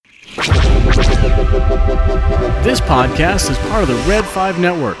This podcast is part of the Red 5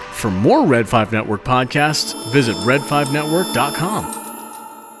 Network. For more Red 5 Network podcasts, visit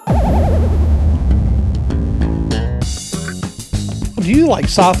red5network.com. Do you like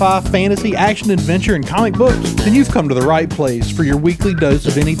sci-fi, fantasy, action, adventure, and comic books? Then you've come to the right place for your weekly dose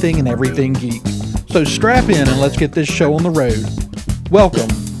of anything and everything geek. So strap in and let's get this show on the road. Welcome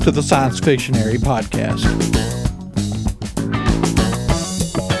to the Science Fictionary Podcast.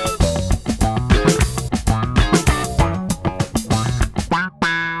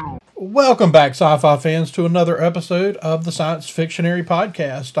 Welcome back, sci-fi fans, to another episode of the Science Fictionary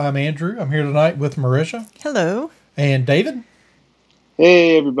Podcast. I'm Andrew. I'm here tonight with Merisha. Hello. And David.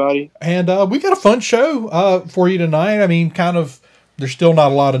 Hey, everybody. And we got a fun show for you tonight. I mean, there's still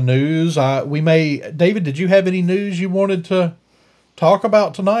not a lot of news. David, did you have any news you wanted to talk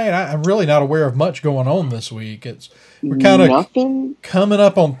about tonight? I'm really not aware of much going on this week. We're kind of coming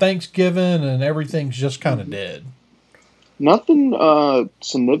up on Thanksgiving and everything's just kind of dead. Nothing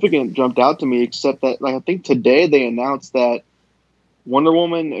significant jumped out to me except that, I think today they announced that Wonder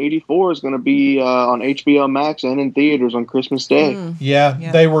Woman 84 is going to be on HBO Max and in theaters on Christmas Day.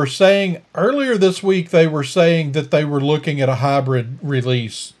 Yeah, they were saying earlier this week, they were saying that they were looking at a hybrid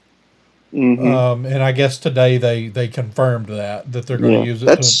release. Mm-hmm. And I guess today they confirmed that they're going to use it.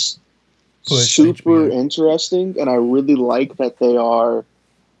 That's super interesting, and I really like that they are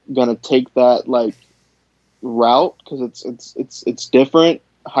going to take that route because it's different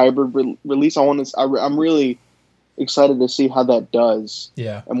hybrid release. I'm really excited to see how that does,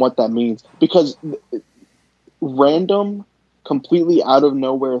 and what that means, because random, completely out of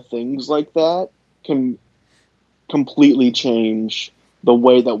nowhere things like that can completely change the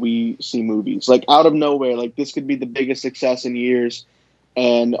way that we see movies. Out of nowhere, this could be the biggest success in years,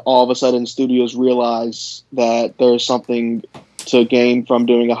 and all of a sudden studios realize that there's something to gain from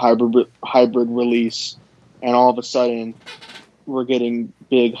doing a hybrid release, and all of a sudden we're getting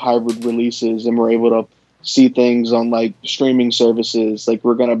big hybrid releases, and we're able to see things on streaming services.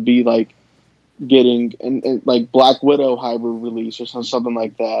 We're gonna be getting and Black Widow hybrid release or something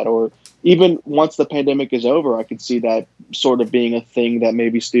like that. Or even once the pandemic is over, I could see that sort of being a thing that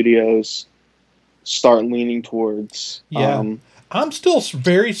maybe studios start leaning towards. I'm still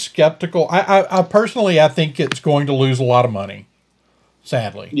very skeptical. I personally, I think it's going to lose a lot of money,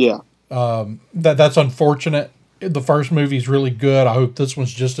 sadly. That's unfortunate. The first movie's really good. I hope this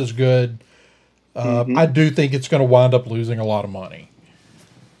one's just as good. I do think it's going to wind up losing a lot of money.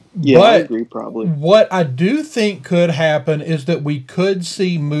 Yeah, but I agree, probably. What I do think could happen is that we could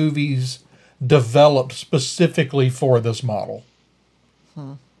see movies developed specifically for this model.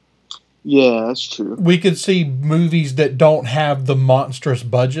 Yeah, that's true. We could see movies that don't have the monstrous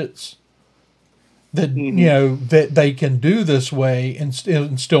budgets that that they can do this way and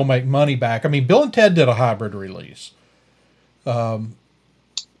still make money back. I mean, Bill and Ted did a hybrid release.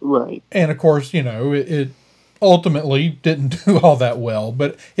 Right. And of course, it ultimately didn't do all that well,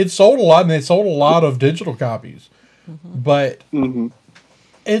 but it sold a lot, and they sold a lot of digital copies. But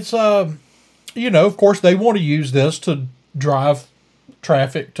it's, of course, they want to use this to drive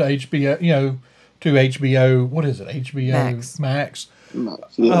traffic to HBO, to HBO, what is it? HBO Max.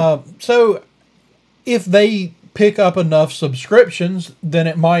 So if they pick up enough subscriptions, then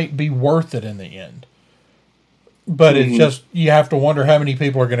it might be worth it in the end. But it's just, you have to wonder how many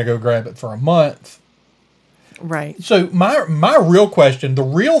people are going to go grab it for a month. Right. So my real question, the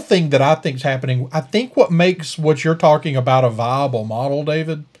real thing that I think is happening, I think what makes what you're talking about a viable model,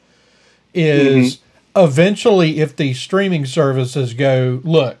 David, is eventually if the streaming services go,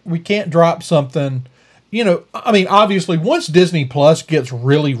 look, we can't drop something, obviously once Disney Plus gets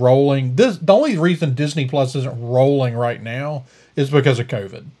really rolling, the only reason Disney Plus isn't rolling right now is because of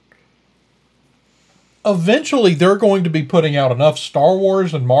COVID. Eventually, they're going to be putting out enough Star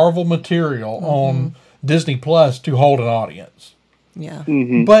Wars and Marvel material on Disney Plus to hold an audience. Yeah.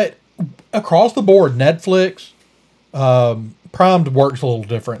 But across the board, Netflix, Prime works a little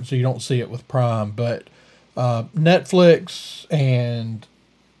different, so you don't see it with Prime, but Netflix and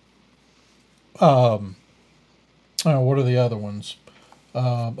what are the other ones?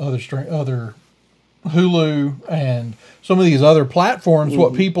 Other Hulu and some of these other platforms,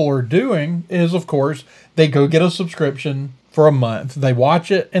 what people are doing is, of course, they go get a subscription for a month, they watch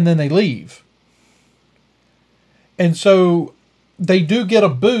it, and then they leave. And so they do get a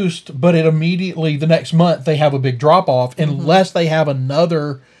boost, but it immediately, the next month, they have a big drop-off unless they have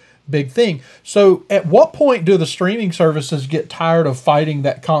another big thing. So at what point do the streaming services get tired of fighting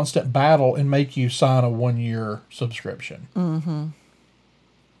that constant battle and make you sign a 1-year subscription?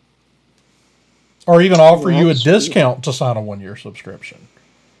 Or even offer you a discount to sign a 1-year subscription.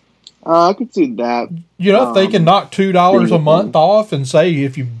 I could see that. You know, if they can knock $2 a month off and say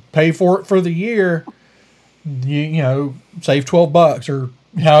if you pay for it for the year, you know, save $12 or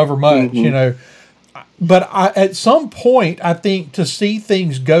however much, you know. But at some point, I think to see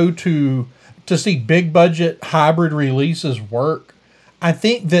things to see big budget hybrid releases work, I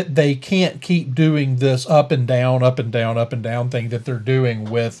think that they can't keep doing this up and down, up and down, up and down thing that they're doing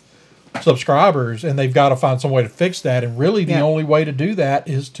with subscribers, and they've got to find some way to fix that. And really, the only way to do that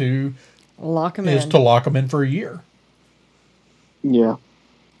is to lock them in for a year. Yeah.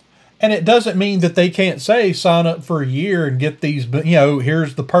 And it doesn't mean that they can't say sign up for a year and get these, you know,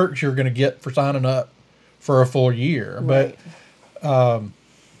 here's the perks you're going to get for signing up for a full year. Right. But,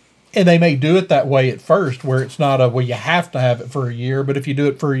 and they may do it that way at first, where it's not well, you have to have it for a year, but if you do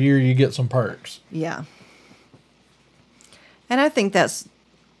it for a year, you get some perks. Yeah. And I think I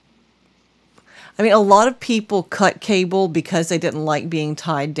mean, a lot of people cut cable because they didn't like being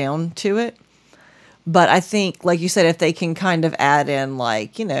tied down to it. But I think, like you said, if they can kind of add in,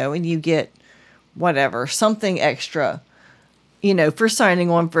 like, you know, and you get whatever, something extra, you know, for signing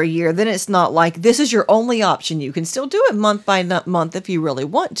on for a year, then it's not like this is your only option. You can still do it month by month if you really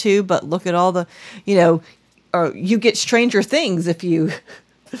want to, but look at all the, you know, or you get Stranger Things if you,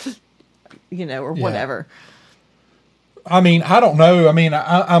 you know, or whatever. I mean, I don't know. I mean,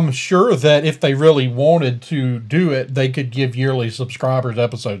 I'm sure that if they really wanted to do it, they could give yearly subscribers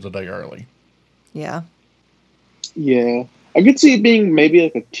episodes a day early. Yeah. Yeah. I could see it being maybe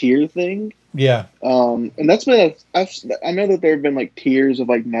like a tier thing. Yeah. And that's been, I know that there have been like tiers of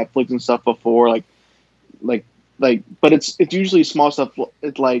like Netflix and stuff before, but it's usually small stuff.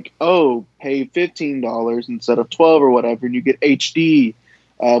 It's like, oh, pay $15 instead of 12 or whatever, and you get HD.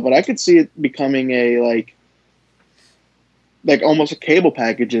 But I could see it becoming a like almost a cable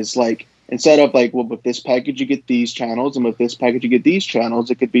packages, like instead of like, well, with this package you get these channels, and with this package you get these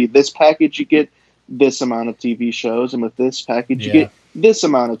channels. It could be this package you get this amount of TV shows, and with this package you get this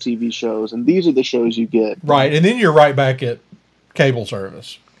amount of TV shows, and these are the shows you get. Right, and then you're right back at cable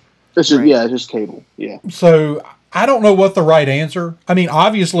service. It's just, yeah, it's just cable. Yeah. So I don't know what the right answer. I mean,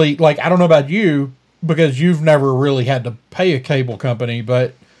 obviously, like, I don't know about you because you've never really had to pay a cable company,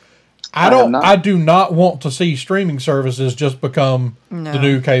 but I do not want to see streaming services just become the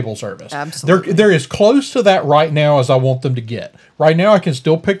new cable service. Absolutely. They're as close to that right now as I want them to get. Right now, I can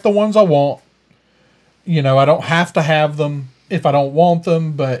still pick the ones I want. You know, I don't have to have them if I don't want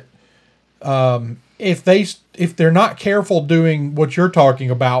them, but if they're not careful doing what you're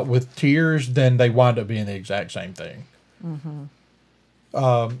talking about with tiers, then they wind up being the exact same thing.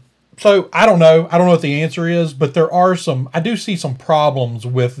 So I don't know. I don't know what the answer is, but I do see some problems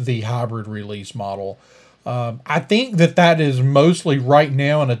with the hybrid release model. I think that is mostly right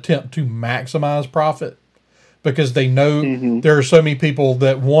now an attempt to maximize profit because they know there are so many people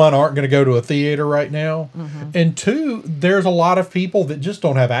that, one, aren't going to go to a theater right now, and two, there's a lot of people that just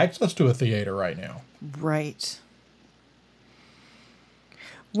don't have access to a theater right now. Right.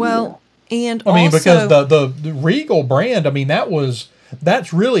 Well, and I mean, also, because the Regal brand, I mean,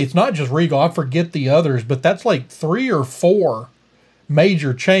 that's really, it's not just Regal. I forget the others, but that's like 3 or 4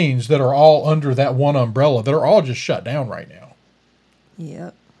 major chains that are all under that one umbrella that are all just shut down right now.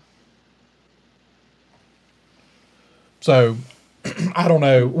 Yep. So I don't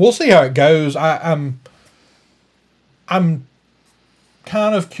know. We'll see how it goes. I'm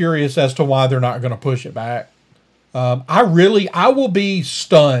kind of curious as to why they're not going to push it back. I will be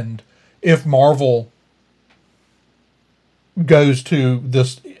stunned if Marvel goes to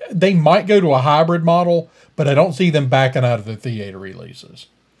this. They might go to a hybrid model, but I don't see them backing out of the theater releases.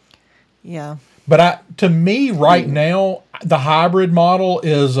 Yeah. But to me right now, the hybrid model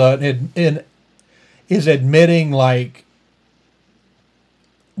is admitting like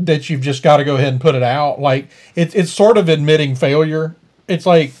that you've just got to go ahead and put it out. Like it's sort of admitting failure. It's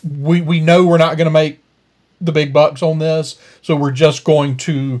like we know we're not going to make the big bucks on this, so we're just going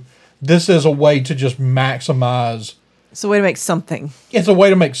to. This is a way to just maximize. It's a way to make something. It's a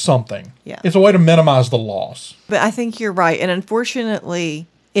way to make something. Yeah. It's a way to minimize the loss. But I think you're right, and unfortunately,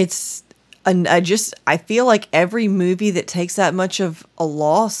 I feel like every movie that takes that much of a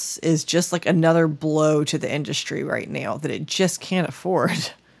loss is just like another blow to the industry right now that it just can't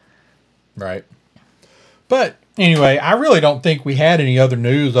afford. Right. But anyway, I really don't think we had any other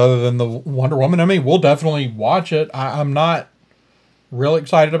news other than the Wonder Woman. I mean, we'll definitely watch it. I'm not real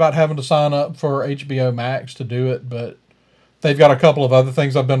excited about having to sign up for HBO Max to do it, but they've got a couple of other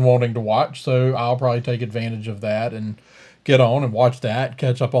things I've been wanting to watch, so I'll probably take advantage of that and get on and watch that,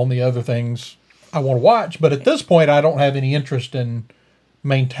 catch up on the other things I want to watch. But at this point, I don't have any interest in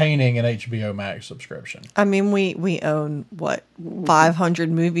maintaining an HBO Max subscription. I mean, we own,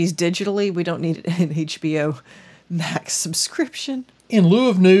 500 movies digitally? We don't need an HBO Max subscription. In lieu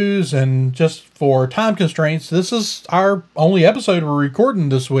of news and just for time constraints, this is our only episode we're recording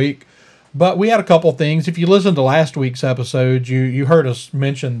this week. But we had a couple things. If you listened to last week's episode, you heard us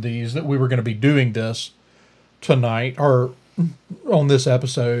mention these, that we were going to be doing this tonight, or on this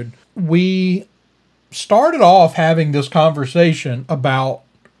episode. We started off having this conversation about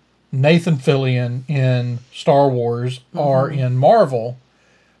Nathan Fillion in Star Wars or in Marvel.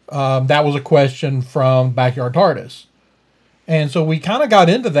 That was a question from Backyard TARDIS. And so we kind of got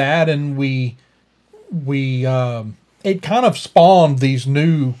into that, and it kind of spawned these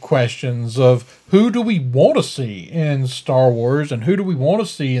new questions of who do we want to see in Star Wars and who do we want to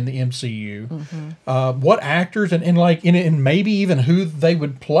see in the MCU? What actors and maybe even who they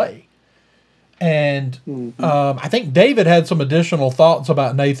would play. And I think David had some additional thoughts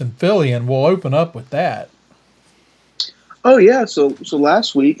about Nathan Fillion. We'll open up with that. Oh yeah, so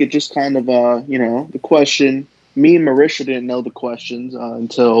last week it just kind of the question. Me and Merisha didn't know the questions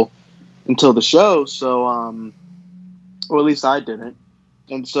until the show, so or at least I didn't,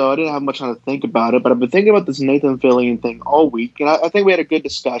 and so I didn't have much time to think about it. But I've been thinking about this Nathan Fillion thing all week, and I think we had a good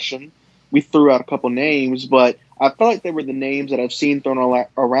discussion. We threw out a couple names, but I felt like they were the names that I've seen thrown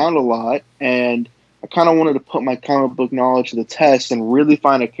around a lot, and I kind of wanted to put my comic book knowledge to the test and really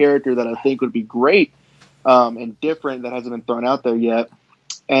find a character that I think would be great and different that hasn't been thrown out there yet.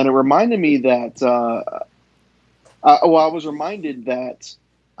 And it reminded me that. I was reminded that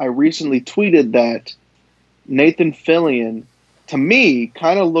I recently tweeted that Nathan Fillion, to me,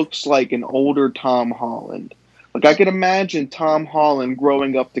 kind of looks like an older Tom Holland. Like, I could imagine Tom Holland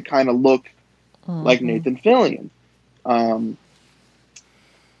growing up to kind of look like Nathan Fillion. And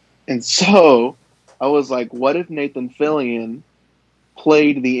so I was like, what if Nathan Fillion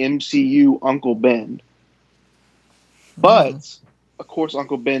played the MCU Uncle Ben? But, of course,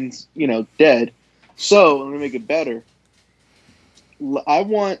 Uncle Ben's, dead. So, let me make it better. I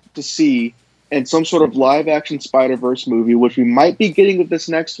want to see, in some sort of live-action Spider-Verse movie, which we might be getting with this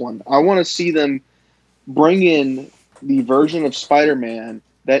next one, I want to see them bring in the version of Spider-Man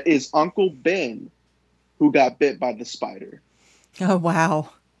that is Uncle Ben, who got bit by the spider. Oh, wow.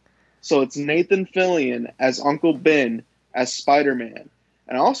 So it's Nathan Fillion as Uncle Ben as Spider-Man.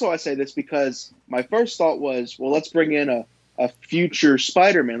 And also I say this because my first thought was, well, let's bring in a future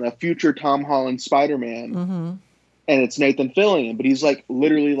Spider-Man, a future Tom Holland Spider-Man, and it's Nathan Fillion, but he's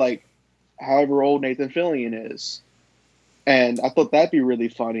literally however old Nathan Fillion is, and I thought that'd be really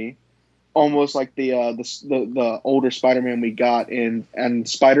funny, almost like the older Spider-Man we got in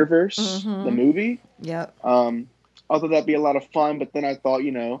Spider-Verse, the movie. Yep. I thought that'd be a lot of fun, but then I thought,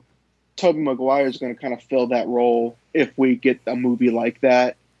 Tobey Maguire is going to kind of fill that role if we get a movie like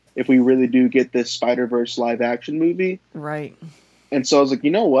that. If we really do get this Spider-Verse live-action movie. Right. And so I was like, you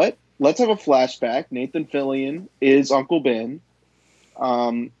know what? Let's have a flashback. Nathan Fillion is Uncle Ben.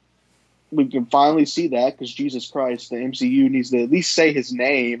 We can finally see that because, Jesus Christ, the MCU needs to at least say his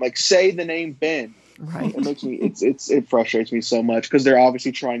name. Say the name Ben. Right. It makes me, it frustrates me so much because they're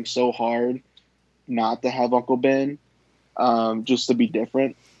obviously trying so hard not to have Uncle Ben, just to be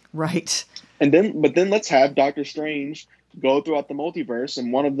different. Right. But then let's have Doctor Strange go throughout the multiverse,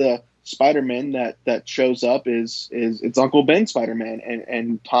 and one of the Spider-Men that shows up is it's Uncle Ben Spider-Man,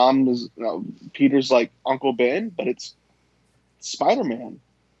 and Tom is Peter's like Uncle Ben, but it's Spider-Man,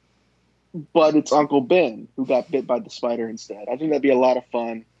 but it's Uncle Ben who got bit by the spider instead. I think that'd be a lot of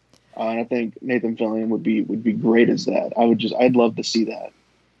fun, and I think Nathan Fillion would be great as that. I'd love to see that.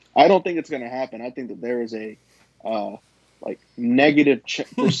 I don't think it's going to happen. I think that there is a negative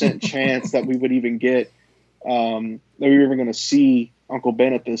percent chance that we would even get. That we were even going to see Uncle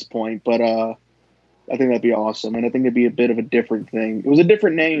Ben at this point, but I think that'd be awesome, and I think it'd be a bit of a different thing. It was a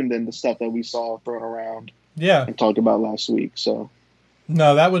different name than the stuff that we saw thrown around, and talked about last week. So,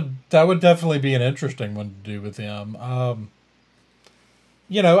 no, that would definitely be an interesting one to do with him. I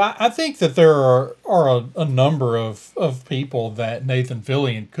think that there are a number of people that Nathan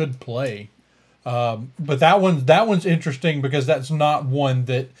Fillion could play. But that one's interesting because that's not one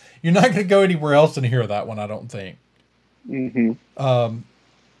that you're not going to go anywhere else and hear that one, I don't think.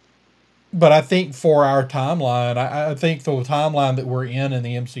 But I think for our timeline, I think the timeline that we're in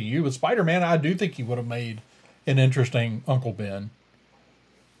the MCU with Spider-Man, I do think he would have made an interesting Uncle Ben.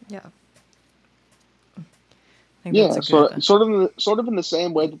 Yeah. Sort of in the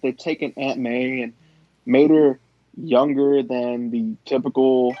same way that they've taken Aunt May and made her younger than the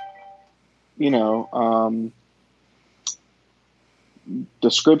typical,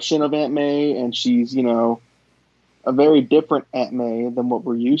 description of Aunt May, and she's, a very different Aunt May than what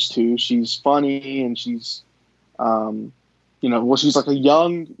we're used to. She's funny and she's, she's like a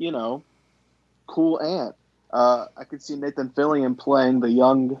young, cool aunt. I could see Nathan Fillion playing the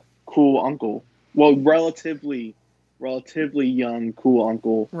young, cool uncle. Well, relatively young, cool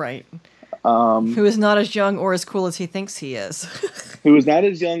uncle. Right. Who is not as young or as cool as he thinks he is. Who is not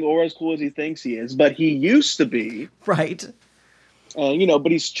as young or as cool as he thinks he is, but he used to be. Right.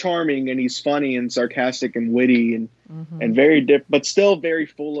 But he's charming and he's funny and sarcastic and witty and very but still very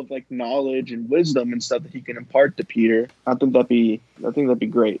full of like knowledge and wisdom and stuff that he can impart to Peter. I think that'd be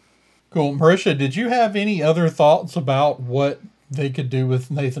great. Cool. Merisha, did you have any other thoughts about what they could do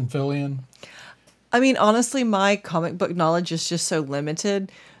with Nathan Fillion? I mean, honestly, my comic book knowledge is just so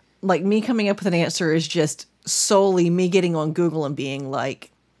limited. Like, me coming up with an answer is just solely me getting on Google and being like,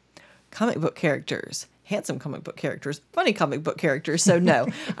 comic book characters, handsome comic book characters, funny comic book characters. So no,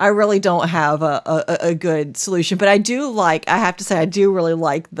 I really don't have a good solution. But I have to say, I do really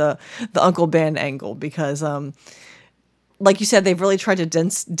like the Uncle Ben angle because, like you said, they've really tried to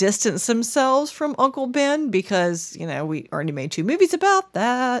distance themselves from Uncle Ben because, we already made 2 movies about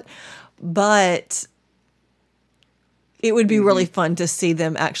that. But it would be really fun to see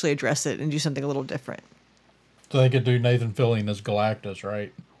them actually address it and do something a little different. So they could do Nathan Fillion as Galactus,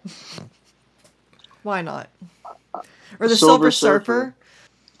 right? Why not? Or the Silver Surfer.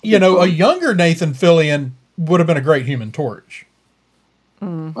 A younger Nathan Fillion would have been a great Human Torch.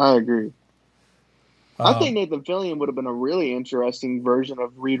 I agree. I think Nathan Fillion would have been a really interesting version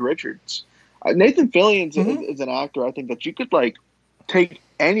of Reed Richards. Nathan Fillion is an actor, I think, that you could like take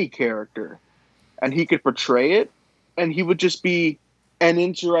any character and he could portray it and he would just be an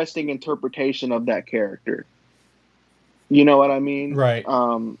interesting interpretation of that character. You know what I mean? Right.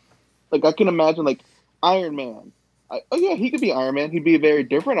 Like I can imagine like Iron Man. He could be Iron Man. He'd be a very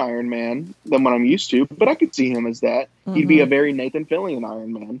different Iron Man than what I'm used to, but I could see him as that. He'd be a very Nathan Fillion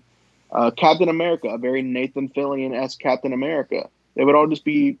Iron Man. Captain America, a very Nathan Fillion-esque Captain America. They would all just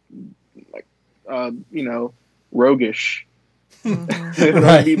be like, roguish. It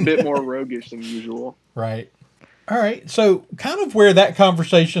would be a bit more roguish than usual. Right. All right. So kind of where that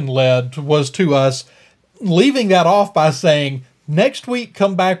conversation led was to us leaving that off by saying, next week,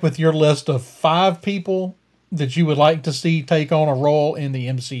 come back with your list of 5 people that you would like to see take on a role in the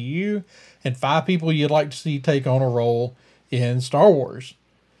MCU and 5 people you'd like to see take on a role in Star Wars.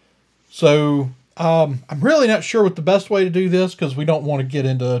 So I'm really not sure what the best way to do this because we don't want to get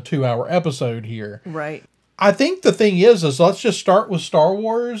into a 2-hour episode here. Right. I think the thing is let's just start with Star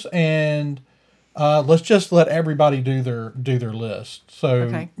Wars and let's just let everybody do their list. So,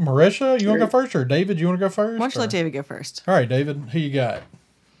 okay. Merisha, you want to go first, or David, you want to go first? Why don't you let David go first? All right, David, who you got?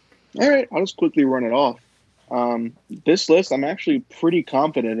 All right, I'll just quickly run it off. This list I'm actually pretty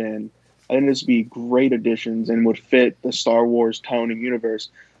confident in. I think this would be great additions and would fit the Star Wars tone and universe.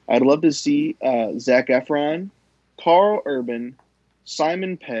 I'd love to see Zac Efron, Carl Urban,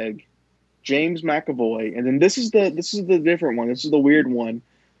 Simon Pegg, James McAvoy, and then this is the different one. This is the weird one,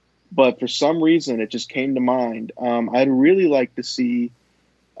 but for some reason it just came to mind. I'd really like to see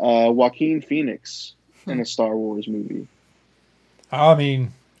Joaquin Phoenix in a Star Wars movie. I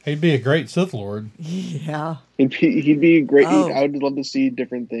mean, he'd be a great Sith Lord. Yeah, he'd be great. Oh. I would love to see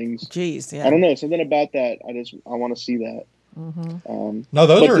different things. Jeez, yeah. I don't know, something about that. I want to see that. Mm-hmm. No,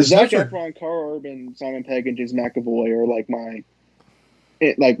 those are Zac Efron, Carl Urban, Simon Pegg, and James McAvoy are like my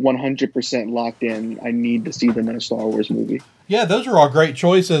 100% locked in. I need to see them in a Star Wars movie. Yeah, those are all great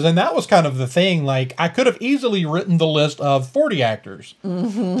choices, and that was kind of the thing. Like, I could have easily written the list of 40 actors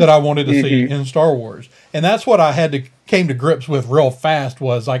that I wanted to see in Star Wars, and that's what I came to grips with real fast.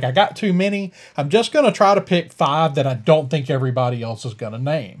 Was like, I got too many. I'm just going to try to pick 5 that I don't think everybody else is going to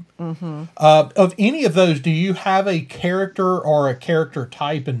name. Of any of those, do you have a character or a character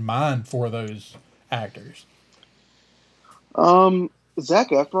type in mind for those actors? Zac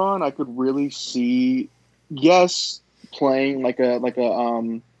Efron, I could really see, playing like a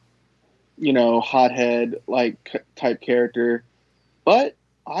hothead type character, but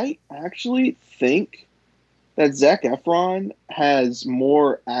I actually think that Zac Efron has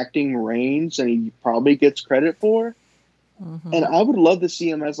more acting range than he probably gets credit for, and I would love to see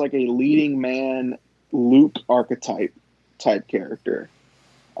him as like a leading man Luke archetype type character.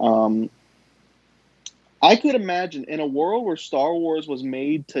 I could imagine in a world where Star Wars was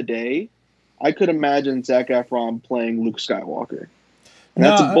made today, I could imagine Zac Efron playing Luke Skywalker. And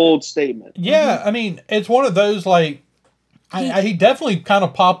that's a bold statement. Yeah, I mean, it's one of those like he definitely kind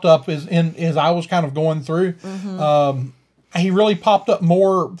of popped up as I was kind of going through. He really popped up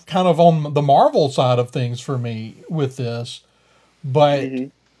more kind of on the Marvel side of things for me with this.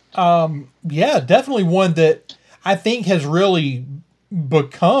 But definitely one that I think has really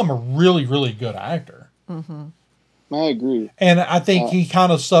become a really, really good actor. I agree. And I think he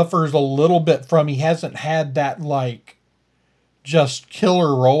kind of suffers a little bit from, he hasn't had that, like, just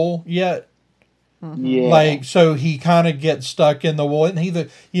killer role yet. Yeah. Like, so he kind of gets stuck in the, well, and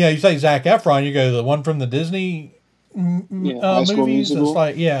you say Zac Efron, you go, the one from the Disney High School movies. Musical. It's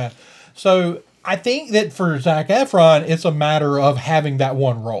like, yeah. So I think that for Zac Efron, it's a matter of having that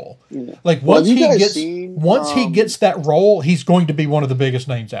one role. Yeah. Like once he gets that role, he's going to be one of the biggest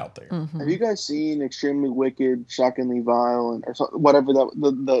names out there. Have you guys seen Extremely Wicked, Shockingly Vile, or whatever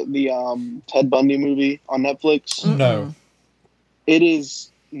the Ted Bundy movie on Netflix? No. It is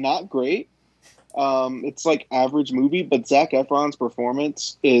not great. It's like average movie, but Zac Efron's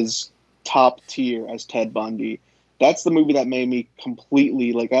performance is top tier as Ted Bundy. That's the movie that made me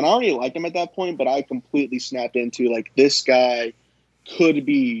completely, like, and I already liked him at that point, but I completely snapped into, like, this guy could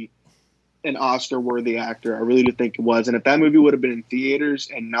be an Oscar-worthy actor. I really do think it was. And if that movie would have been in theaters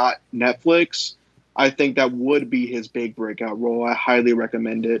and not Netflix, I think that would be his big breakout role. I highly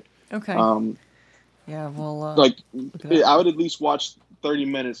recommend it. Okay. Yeah, well... I would at least watch 30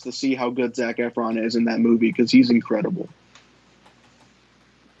 minutes to see how good Zac Efron is in that movie, because he's incredible.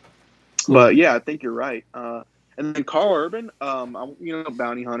 But, yeah, I think you're right. And then Carl Urban,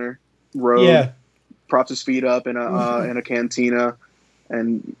 bounty hunter, rogue, props his feet up in a cantina,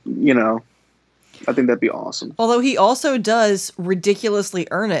 and I think that'd be awesome. Although he also does Ridiculously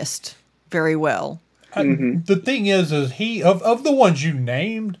Earnest very well. The thing is he of the ones you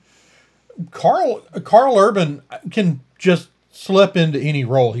named, Carl Urban can just slip into any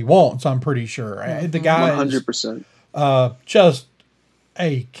role he wants. I'm pretty sure the guy 100%. Just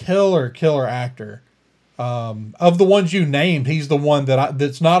a killer actor. Of the ones you named, he's the one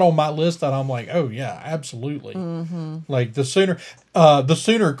that's not on my list that I'm like, oh yeah, absolutely. Like the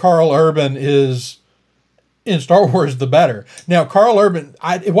sooner Carl Urban is in Star Wars, the better. Now Carl Urban,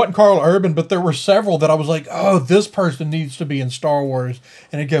 it wasn't Carl Urban, but there were several that I was like, oh, this person needs to be in Star Wars,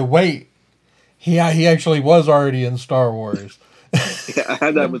 and I go, wait, he actually was already in Star Wars. Yeah, I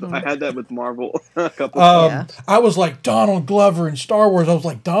had that with Marvel a couple times. I was like, Donald Glover in Star Wars. I was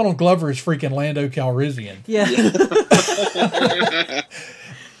like, Donald Glover is freaking Lando Calrissian. Yeah.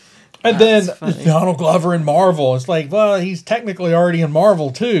 And then Donald Glover in Marvel. It's like, well, he's technically already in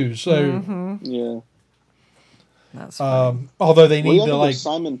Marvel too. So yeah, that's funny. Although they need to like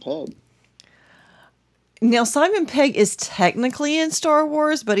Simon Pegg. Now, Simon Pegg is technically in Star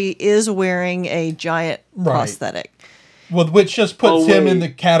Wars, but he is wearing a giant prosthetic. Well, which just puts him in the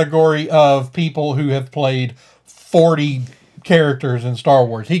category of people who have played 40 characters in Star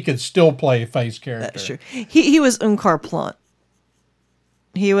Wars. He could still play a face character. That's true. He was Unkar Plunt.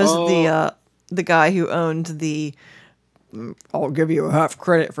 He was the guy who owned the I'll give you a half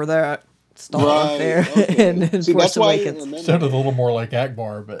credit for that stall there in Force Awakens. Sounded a little more like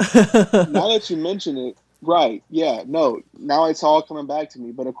Akbar, but now that you mention it, right? Yeah, no. Now it's all coming back to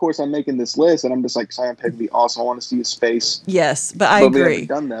me. But of course, I'm making this list, and I'm just like, Simon Pegg would be awesome. I want to see his face. Yes, but I agree. We haven't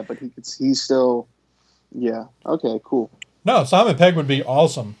done that, but he's still. Yeah. Okay. Cool. No, Simon Pegg would be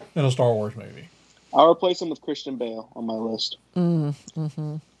awesome in a Star Wars movie. I'll replace him with Christian Bale on my list.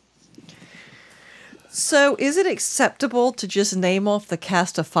 So, is it acceptable to just name off the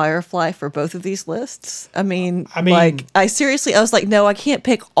cast of Firefly for both of these lists? I mean, like, I was like, no, I can't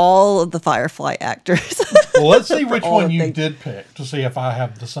pick all of the Firefly actors. Well, let's see which one you did pick to see if I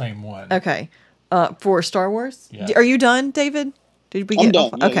have the same one. Okay. For Star Wars? Yeah. Are you done, David? Did we I'm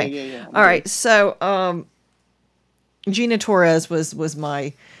get done. Okay. Yeah, all right. So, Gina Torres was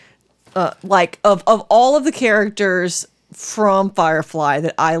my like of all of the characters from Firefly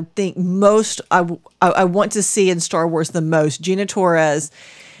that I think most I want to see in Star Wars the most, Gina Torres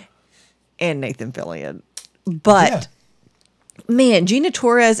and Nathan Fillion. But man, Gina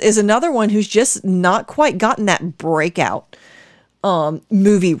Torres is another one who's just not quite gotten that breakout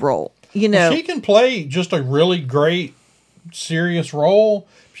movie role. You know, she can play just a really great serious role.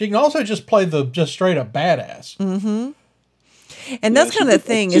 She can also just play the just straight up badass. And that's kind of the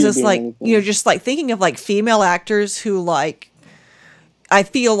thing is it's like, you know, just like thinking of like female actors who like, I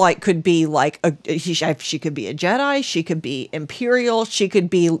feel like could be like, she could be a Jedi, she could be Imperial, she could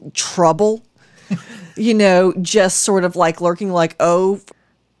be Trouble, you know, just sort of like lurking like, oh.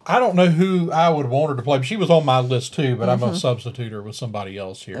 I don't know who I would want her to play, but she was on my list too, but I'm going to substitute her with somebody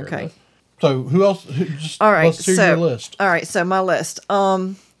else here. Okay. But, so who else? All right. Let's hear your list. All right. So my list.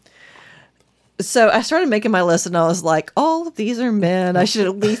 So I started making my list and I was like, all of these are men. I should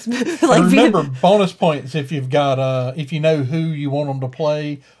at least like remember bonus points if you've got if you know who you want them to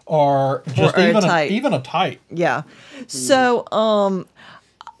play or just even a type. Yeah. So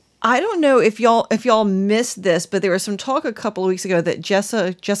I don't know if y'all missed this, but there was some talk a couple of weeks ago that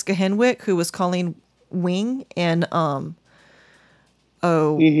Jessica Henwick, who was Colleen Wing in Iron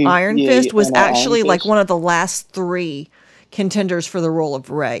Fist, was actually like one of the last 3 contenders for the role of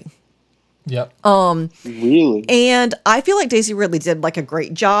Rey. Yep. Really? And I feel like Daisy Ridley did like a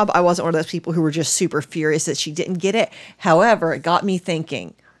great job. I wasn't one of those people who were just super furious that she didn't get it. However, it got me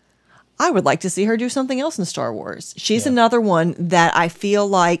thinking, I would like to see her do something else in Star Wars. She's another one that I feel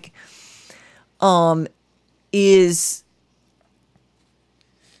like is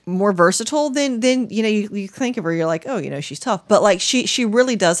more versatile than you think of her. You're like, oh, she's tough. But like she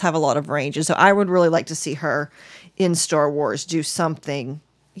really does have a lot of range. And so I would really like to see her in Star Wars do something.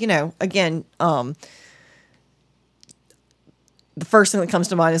 Again, the first thing that comes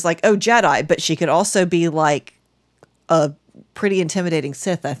to mind is like, Jedi, but she could also be like a pretty intimidating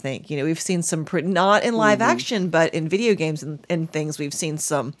Sith, I think. We've seen some pretty, not in live action, but in video games and things, we've seen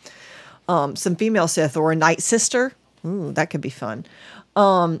some female Sith or a Night Sister. Ooh, that could be fun.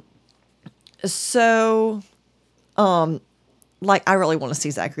 Like, I really want to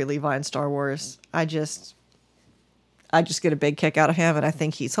see Zachary Levi in Star Wars. I just get a big kick out of him, and I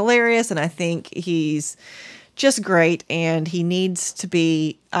think he's hilarious, and I think he's just great, and he needs to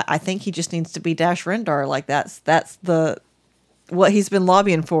be, I think he just needs to be Dash Rendar. Like, that's what he's been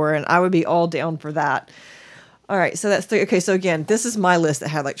lobbying for, and I would be all down for that. All right, so that's 3. Okay, so again, this is my list that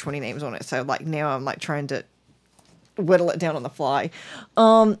had like 20 names on it, so like now I'm like trying to whittle it down on the fly.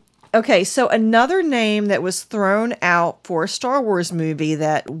 Okay, so another name that was thrown out for a Star Wars movie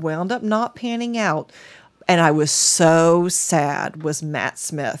that wound up not panning out, and I was so sad, was Matt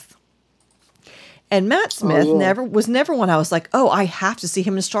Smith. And Matt Smith was never one I was like, I have to see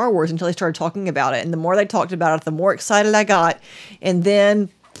him in Star Wars, until they started talking about it. And the more they talked about it, the more excited I got. And then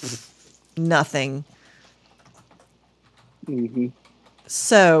nothing. Mm-hmm.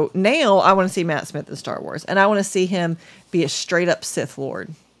 So now I want to see Matt Smith in Star Wars. And I want to see him be a straight up Sith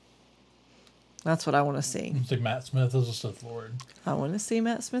Lord. That's what I want to see. You think Matt Smith is a Sith Lord? I want to see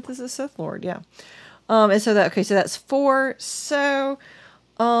Matt Smith as a Sith Lord, yeah. And so that's 4. So,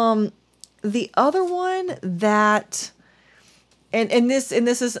 the other one that, and this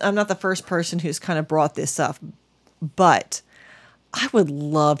is, I'm not the first person who's kind of brought this up, but I would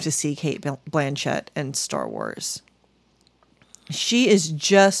love to see Cate Blanchett in Star Wars. She is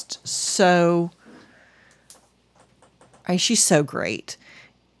just so, she's so great.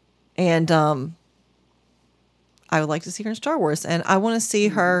 And, I would like to see her in Star Wars, and I want to see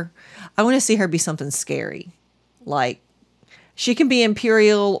her. I want to see her be something scary, like she can be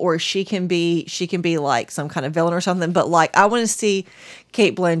Imperial, or she can be like some kind of villain or something. But like, I want to see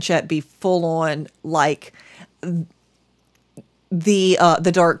Cate Blanchett be full on like the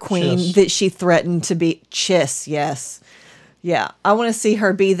Dark Queen Chiss. that she threatened to be. Chiss, yes, yeah. I want to see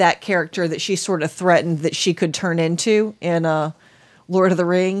her be that character that she sort of threatened that she could turn into in Lord of the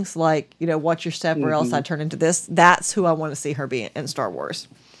Rings, like, watch your step or else I turn into this. That's who I want to see her be in Star Wars.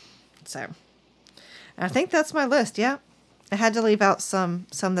 So, I think that's my list, yeah. I had to leave out some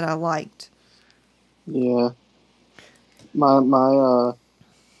that I liked. Yeah. My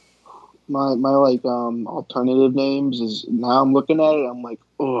like alternative names is, now I'm looking at it, I'm like,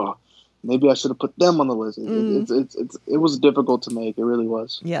 maybe I should have put them on the list. It was difficult to make. It really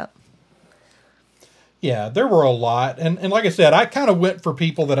was. Yeah. Yeah, there were a lot. And like I said, I kind of went for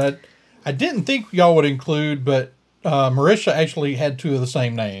people that I didn't think y'all would include, but Merisha actually had 2 of the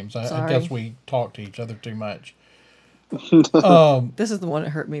same names. I guess we talked to each other too much. This is the one that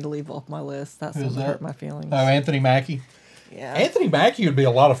hurt me to leave off my list. That's the one that hurt my feelings. Oh, Anthony Mackie? Yeah. Anthony Mackie would be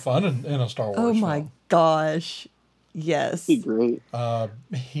a lot of fun in a Star Wars Oh, film. my gosh. Yes. He'd be great.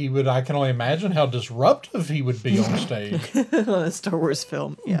 He would. I can only imagine how disruptive he would be on stage. On a Star Wars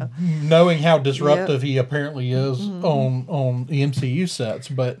film, yeah. Knowing how disruptive he apparently is on the MCU sets.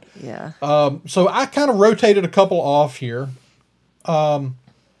 But yeah. so I kind of rotated a couple off here.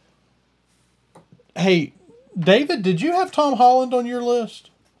 Hey, David, did you have Tom Holland on your list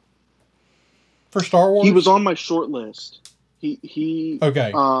for Star Wars? He was on my short list. He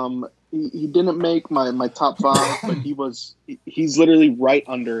okay. He didn't make my top 5, but he's literally right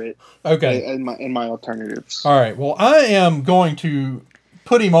under it. Okay. In my alternatives. All right. Well, I am going to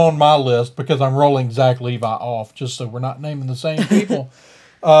put him on my list because I'm rolling Zach Levi off, just so we're not naming the same people.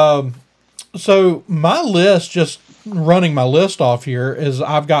 So my list, just running my list off here, is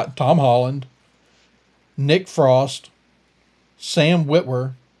I've got Tom Holland, Nick Frost, Sam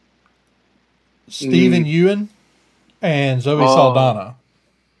Witwer, Stephen Ewan, and Zoe Saldana.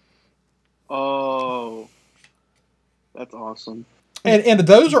 Oh, that's awesome. And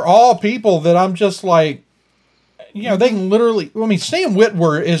those are all people that I'm just like, they can literally. I mean, Sam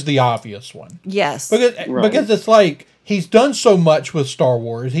Witwer is the obvious one. Yes, because it's like he's done so much with Star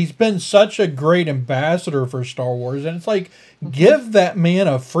Wars. He's been such a great ambassador for Star Wars, and it's like give that man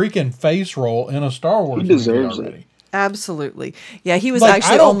a freaking face roll in a Star Wars movie already. It. Absolutely, yeah. He was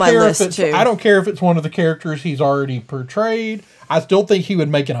actually on my list too. I don't care if it's one of the characters he's already portrayed. I still think he would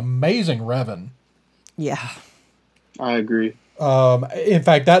make an amazing Revan. Yeah, I agree. In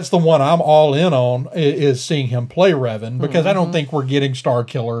fact, that's the one I'm all in on is seeing him play Revan because I don't think we're getting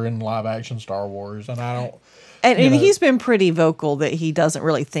Starkiller in live action Star Wars, and I don't. And he's been pretty vocal that he doesn't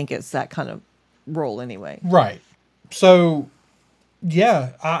really think it's that kind of role anyway. Right. So,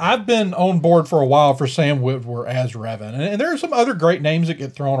 yeah, I've been on board for a while for Sam Witwer as Revan, and there are some other great names that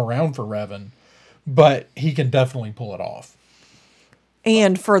get thrown around for Revan, but he can definitely pull it off.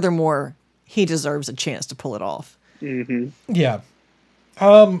 And furthermore, he deserves a chance to pull it off. Mm-hmm. Yeah.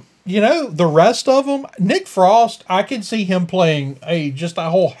 The rest of them, Nick Frost, I can see him playing just a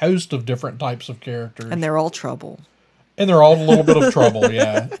whole host of different types of characters. And they're all trouble. And they're all a little bit of trouble,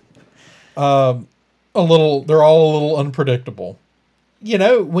 yeah. They're all a little unpredictable.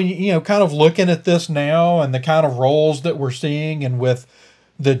 When kind of looking at this now and the kind of roles that we're seeing, and with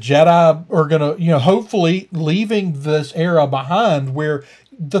the Jedi are going to, hopefully leaving this era behind, where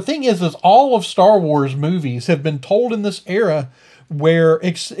the thing is all of Star Wars movies have been told in this era where,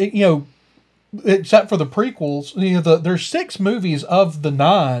 except for the prequels, there's 6 movies of the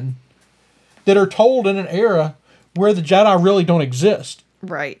 9 that are told in an era where the Jedi really don't exist.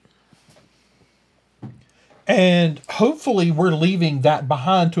 Right. And hopefully we're leaving that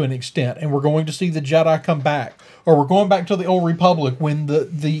behind to an extent, and we're going to see the Jedi come back, or we're going back to the Old Republic when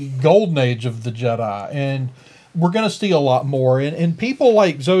the golden age of the Jedi, and we're going to see a lot more. And people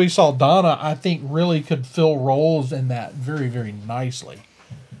like Zoe Saldana, I think, really could fill roles in that very, very nicely.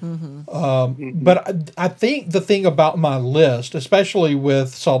 But I think the thing about my list, especially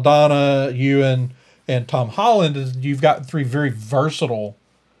with Saldana, Ewan, and Tom Holland, is you've got 3 very versatile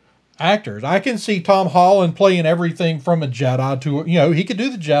actors. I can see Tom Holland playing everything from a Jedi to, he could do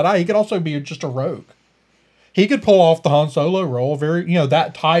the Jedi. He could also be just a rogue. He could pull off the Han Solo role,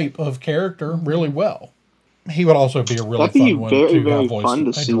 that type of character really well. He would also be a really fun one to have voice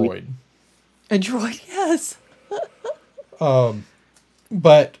a droid. A droid, yes.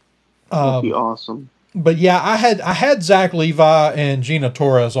 But that'd be awesome. But yeah, I had Zach Levi and Gina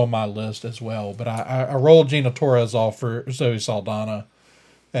Torres on my list as well. But I rolled Gina Torres off for Zoe Saldana,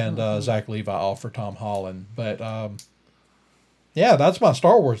 and Zach Levi off for Tom Holland. But yeah, that's my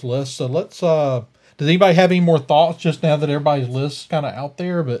Star Wars list. So let's. Does anybody have any more thoughts just now that everybody's list's kind of out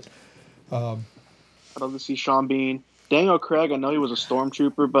there? But I'd love to see Sean Bean. Daniel Craig, I know he was a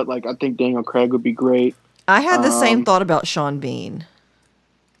stormtrooper, but I think Daniel Craig would be great. I had the same thought about Sean Bean.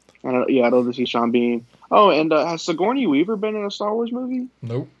 And I'd love to see Sean Bean. Oh, and has Sigourney Weaver been in a Star Wars movie?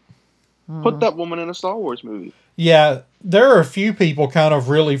 Nope. Put that woman in a Star Wars movie. Yeah, there are a few people kind of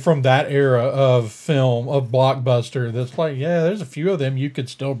really from that era of film, of blockbuster, that's like, yeah, there's a few of them you could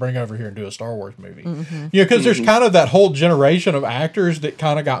still bring over here and do a Star Wars movie. Because there's kind of that whole generation of actors that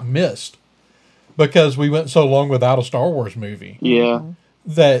kind of got missed because we went so long without a Star Wars movie. Yeah.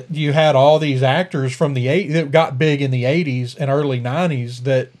 That you had all these actors from the that got big in the 80s and early 90s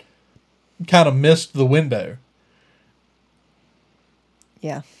that kind of missed the window.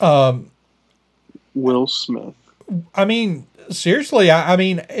 Yeah. Will Smith. I mean, seriously, I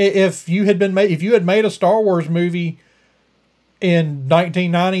mean, if you had made a Star Wars movie in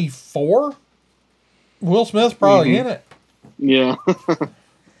 1994, Will Smith's probably in it. Yeah.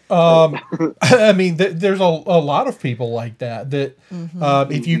 I mean, there's a lot of people like that.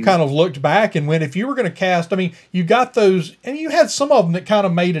 If you kind of looked back and went, if you were going to cast, I mean, you got those, and you had some of them that kind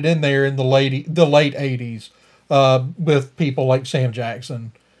of made it in there in the late 80s, with people like Sam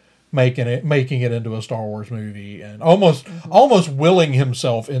Jackson making it into a Star Wars movie and almost willing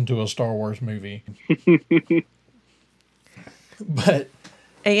himself into a Star Wars movie. But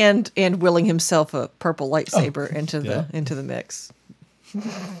and willing himself a purple lightsaber into the mix.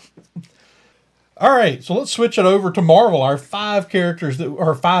 All right, so let's switch it over to Marvel. Our 5 actors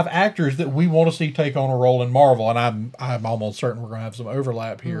that we want to see take on a role in Marvel, and I'm almost certain we're going to have some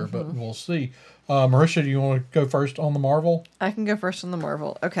overlap here, but we'll see. Merisha, do you want to go first on the Marvel? I can go first on the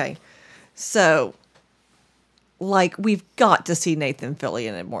Marvel. Okay, so we've got to see Nathan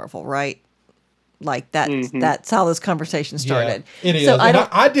Fillion in Marvel, right? That's how this conversation started. Yeah, it is. So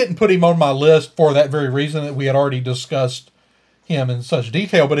I didn't put him on my list for that very reason that we had already discussed him in such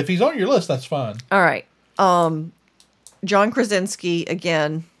detail, but if he's on your list, that's fine. All right. John Krasinski,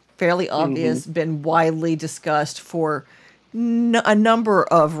 again, fairly obvious, been widely discussed for a number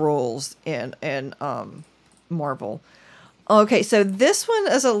of roles in Marvel. Okay, so this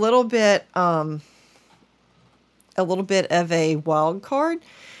one is a little bit of a wild card,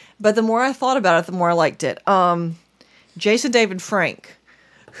 but the more I thought about it, the more I liked it. Jason David Frank,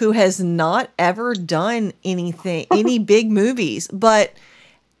 who has not ever done any big movies, but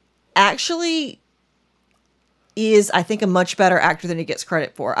actually is, I think, a much better actor than he gets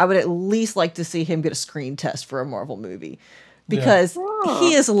credit for. I would at least like to see him get a screen test for a Marvel movie because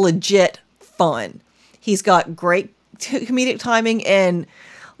he is legit fun. He's got great comedic timing, and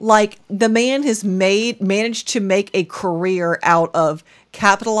like the man has managed to make a career out of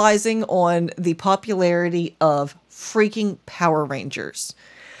capitalizing on the popularity of freaking Power Rangers.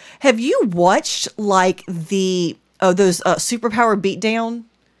 Have you watched like those Superpower Beatdown?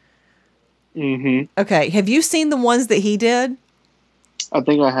 Mm-hmm. Okay, have you seen the ones that he did? I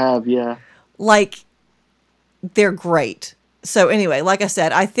think I have, yeah. Like, they're great. So anyway, like I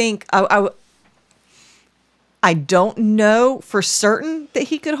said, I think I don't know for certain that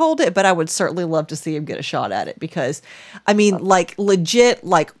he could hold it, but I would certainly love to see him get a shot at it because, I mean, like legit,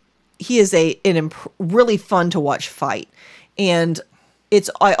 like he is really fun to watch fight, and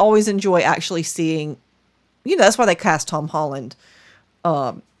I always enjoy actually seeing, that's why they cast Tom Holland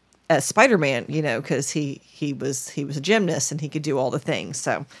as Spider-Man, because he was a gymnast and he could do all the things.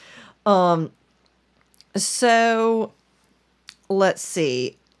 So let's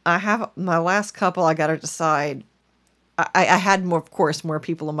see. I have my last couple. I got to decide. I had more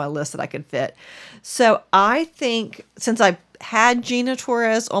people on my list that I could fit. So I think since I had Gina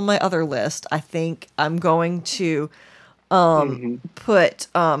Torres on my other list, I think I'm going to put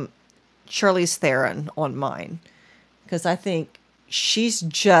Charlize Theron on mine because I think she's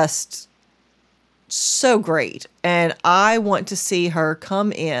just so great, and I want to see her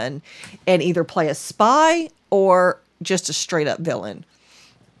come in and either play a spy or just a straight up villain.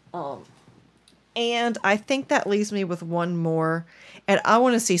 And I think that leaves me with one more, and I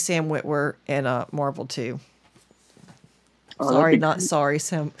want to see Sam Witwer in Marvel too. Sorry, not sorry.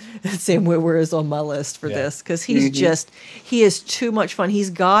 Sam Witwer is on my list for this because he's he is too much fun. He's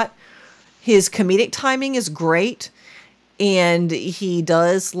got his comedic timing is great, and he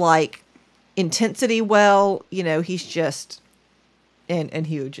does like intensity well. He's just and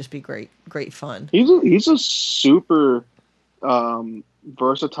he would just be great fun. He's a super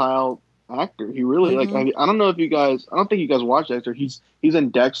versatile actor. He really I don't know if you guys. I don't think you guys watch Dexter. He's in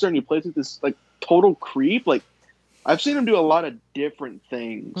Dexter and he plays like this like total creep. Like I've seen him do a lot of different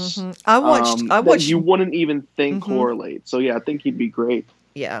things. I watched. That you wouldn't even think correlate. So yeah, I think he'd be great.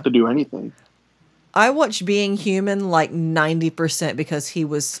 Yeah. To do anything. I watched Being Human like 90% because he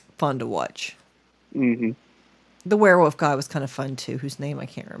was fun to watch. Mm-hmm. The werewolf guy was kind of fun too, whose name I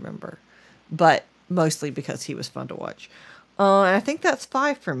can't remember, but mostly because he was fun to watch. And I think that's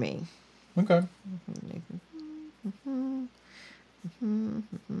 5 for me. Okay.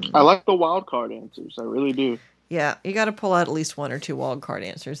 I like the wild card answers. I really do. Yeah, you got to pull out at least 1 or 2 wild card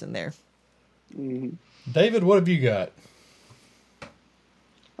answers in there. Mm-hmm. David, what have you got?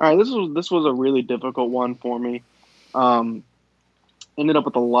 All right, this was a really difficult one for me. Ended up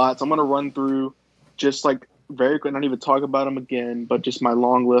with a lot, so I'm gonna run through just like very quick, not even talk about them again, but just my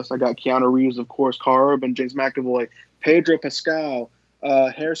long list. I got Keanu Reeves, of course, Carl Urban, James McAvoy, Pedro Pascal,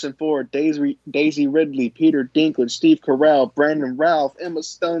 Harrison Ford, Daisy Ridley, Peter Dinklage, Steve Carell, Brandon Routh, Emma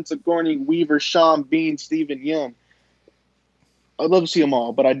Stone, Sigourney Weaver, Sean Bean, Stephen Yeun. I'd love to see them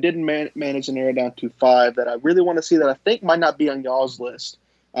all, but I did manage to narrow it down to 5 that I really want to see that I think might not be on y'all's list.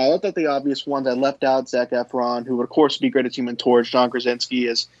 I looked at the obvious ones. I left out Zac Efron, who would, of course, be great as Human Torch, John Krasinski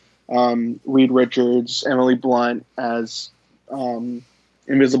as Reed Richards, Emily Blunt as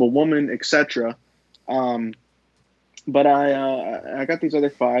Invisible Woman, etc. But I got these other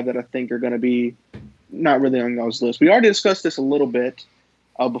 5 that I think are going to be not really on y'all's list. We already discussed this a little bit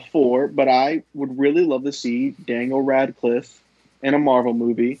before, but I would really love to see Daniel Radcliffe in a Marvel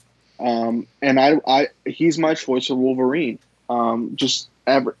movie. And he's my choice for Wolverine.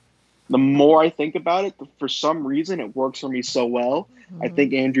 The more I think about it, for some reason, it works for me so well. I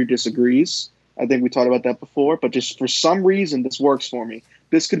think Andrew disagrees. I think we talked about that before, but just for some reason, this works for me.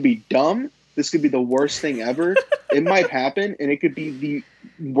 This could be dumb. This could be the worst thing ever. It might happen, and it could be the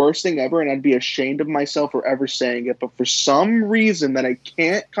worst thing ever, and I'd be ashamed of myself for ever saying it. But for some reason that I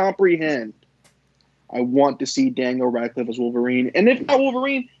can't comprehend, I want to see Daniel Radcliffe as Wolverine, and if not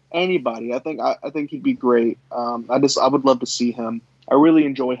Wolverine, anybody. I think he'd be great. I would love to see him. I really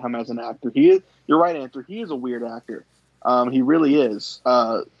enjoy him as an actor. You're right, Andrew. He is a weird actor. He really is.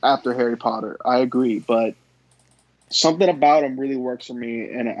 After Harry Potter, I agree, but something about him really works for me,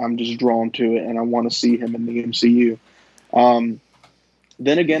 and I'm just drawn to it, and I want to see him in the MCU.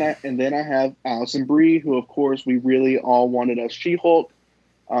 Then again, I have Alison Brie, who of course we really all wanted as She-Hulk,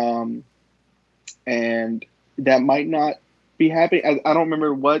 and that might not be happening. I don't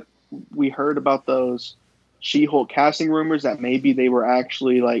remember what we heard about those She-Hulk casting rumors, that maybe they were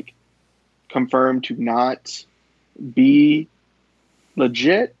actually like confirmed to not be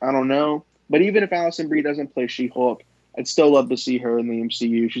legit. I don't know. But even if Alison Brie doesn't play She-Hulk, I'd still love to see her in the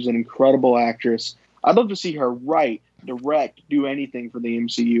MCU. She's an incredible actress. I'd love to see her write, direct, do anything for the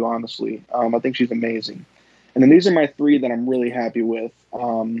MCU, honestly. I think she's amazing. And then these are my three that I'm really happy with.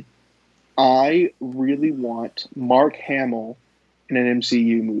 I really want Mark Hamill in an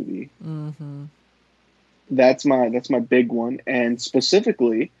MCU movie. Mm-hmm. That's my big one. And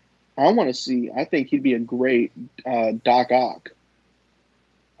specifically, I think he'd be a great Doc Ock.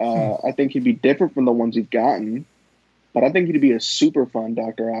 I think he'd be different from the ones we've gotten, but I think he'd be a super fun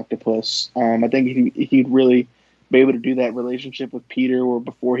Dr. Octopus. I think he'd really be able to do that relationship with Peter, where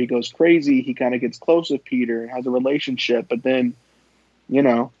before he goes crazy, he kind of gets close with Peter and has a relationship, but then,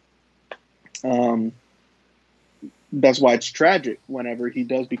 that's why it's tragic whenever he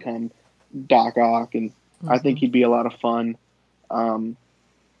does become Doc Ock, and I think he'd be a lot of fun.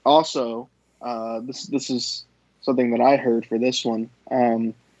 Also, this is something that I heard for this one.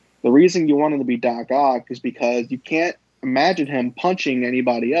 The reason you want him to be Doc Ock is because you can't imagine him punching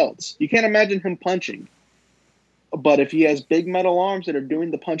anybody else. You can't imagine him punching. But if he has big metal arms that are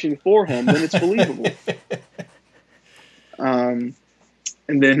doing the punching for him, then it's believable. And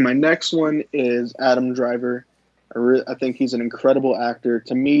then my next one is Adam Driver. I think he's an incredible actor.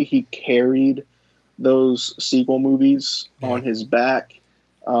 To me, he carried those sequel movies on his back.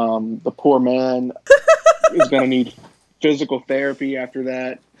 The poor man is going to need physical therapy after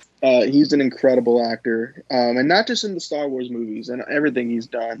that. He's an incredible actor, and not just in the Star Wars movies and everything he's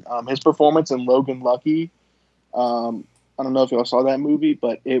done. His performance in Logan Lucky, I don't know if y'all saw that movie,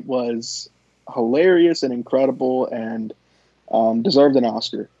 but it was hilarious and incredible, and deserved an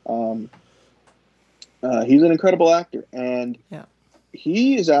Oscar. He's an incredible actor, and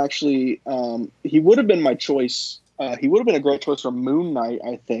he is actually he would have been my choice. He would have been a great choice for Moon Knight,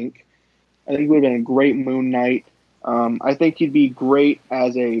 I think. I think he would have been a great Moon Knight. I think he'd be great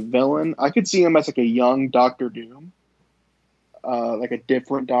as a villain. I could see him as like a young Doctor Doom, like a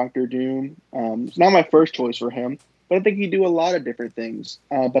different Doctor Doom. It's not my first choice for him, but I think he'd do a lot of different things.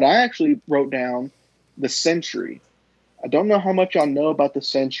 But I actually wrote down the Sentry. I don't know how much y'all know about the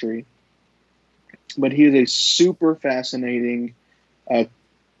Sentry, but he is a super fascinating,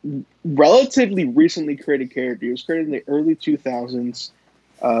 relatively recently created character. He was created in the early 2000s.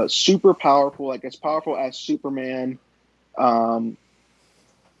 Super powerful, like as powerful as Superman. But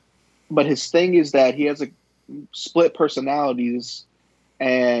his thing is that he has split personalities,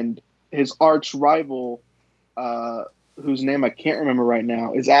 and his arch rival, whose name I can't remember right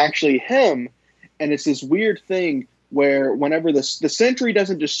now, is actually him. And it's this weird thing where whenever the Sentry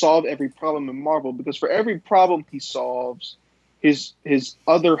doesn't just solve every problem in Marvel, because for every problem he solves, his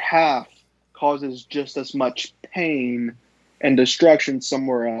other half causes just as much pain and destruction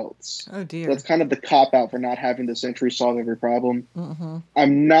somewhere else. Oh dear. That's kind of the cop-out for not having the Sentry solve every problem. Mm-hmm.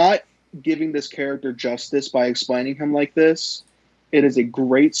 I'm not giving this character justice by explaining him like this. It is a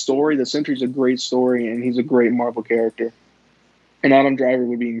great story. The Sentry's a great story, and he's a great Marvel character. And Adam Driver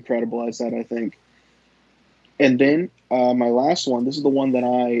would be incredible as that, I think. And then my last one, this is the one that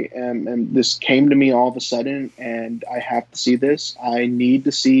and this came to me all of a sudden, and I have to see this. I need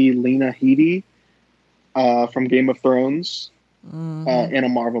to see Lena Headey from Game of Thrones in a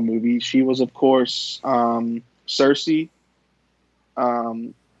Marvel movie. She was, of course, Cersei.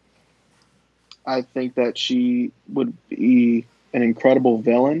 I think that she would be an incredible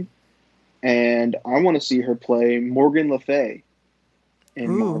villain, and I want to see her play Morgan Le Fay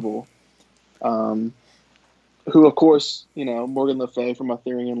in Marvel. Who, of course, Morgan Le Fay from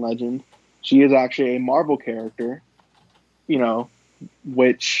Arthurian legend. She is actually a Marvel character,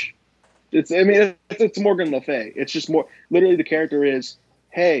 which it's Morgan Le Fay. It's just more literally the character is,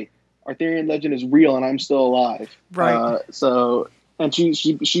 hey, Arthurian legend is real and I'm still alive. Right. And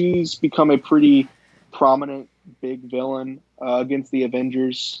she's become a pretty prominent big villain against the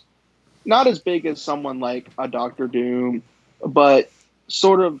Avengers. Not as big as someone like a Doctor Doom, but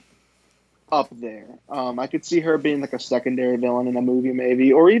sort of up there. I could see her being like a secondary villain in a movie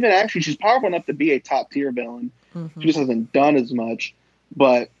maybe, or even actually she's powerful enough to be a top tier villain. She just hasn't done as much.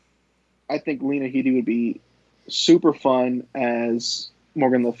 But I think Lena Headey would be super fun as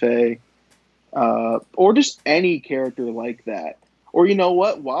Morgan Le Fay, or just any character like that. Or you know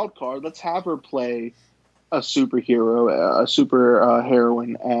what? Wild card. Let's have her play a superhero, a super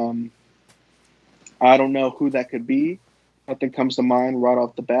heroine. I don't know who that could be. nothing comes to mind right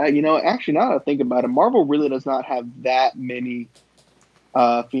off the bat. You know, actually, now that I think about it, Marvel really does not have that many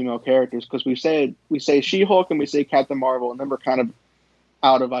female characters, because we say She-Hulk and we say Captain Marvel, and then we're kind of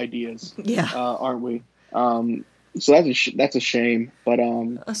out of ideas, aren't we? So that's a shame. But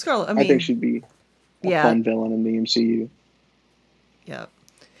Scarlet, I think she'd be a fun villain in the MCU. Yeah,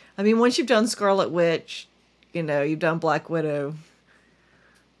 I mean, once you've done Scarlet Witch, you know, you've done Black Widow.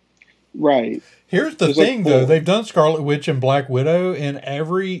 Right. Here's the thing, though. They've done Scarlet Witch and Black Widow, and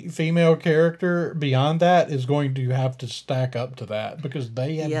every female character beyond that is going to have to stack up to that, because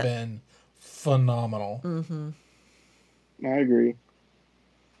they have been phenomenal. Mm-hmm. I agree.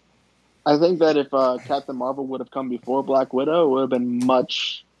 I think that if Captain Marvel would have come before Black Widow, it would have been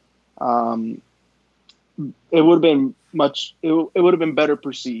much. It would have been better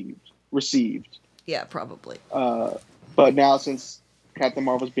received. Yeah, probably. But now, since Captain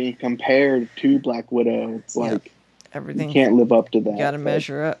Marvel's being compared to Black Widow, it's like everything you can't live up to that. Got to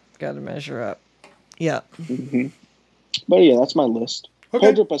measure up. Yeah. Mm-hmm. But yeah, that's my list. Okay.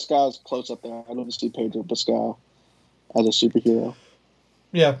 Pedro Pascal's close up there. I'd love to see Pedro Pascal as a superhero.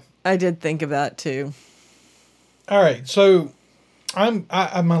 Yeah, I did think of that too. All right, so I'm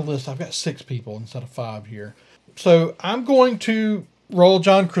my list. I've got 6 people instead of 5 here. So I'm going to roll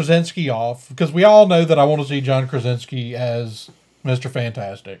John Krasinski off, because we all know that I want to see John Krasinski as Mr.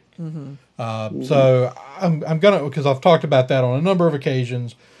 Fantastic. Mm-hmm. So I'm gonna, because I've talked about that on a number of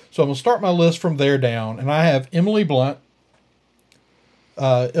occasions. So I'm gonna start my list from there down, and I have Emily Blunt,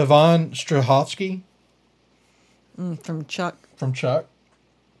 Yvonne Strahovski, from Chuck.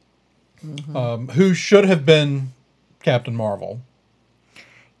 Mm-hmm. Who should have been Captain Marvel.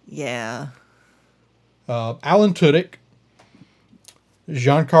 Yeah. Alan Tudyk,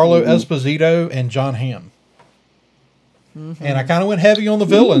 Giancarlo Esposito, and John Hamm. Mm-hmm. And I kind of went heavy on the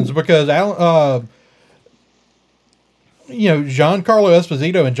villains because Giancarlo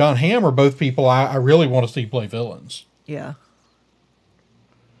Esposito and John Hamm are both people I really want to see play villains. Yeah.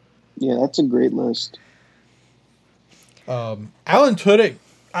 Yeah, that's a great list. Alan Tudyk,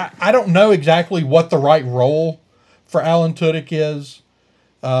 I don't know exactly what the right role for Alan Tudyk is.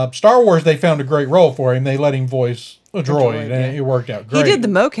 Star Wars, they found a great role for him. They let him voice a droid, and it worked out great. He did the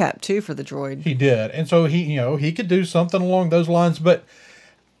mocap too for the droid. He did, and so he could do something along those lines. But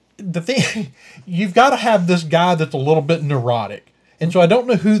the thing, you've got to have this guy that's a little bit neurotic, and so I don't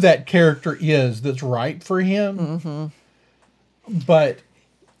know who that character is that's right for him. Mm-hmm. But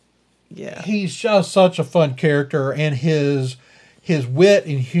he's just such a fun character, and his wit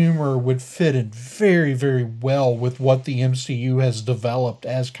and humor would fit in very, very well with what the MCU has developed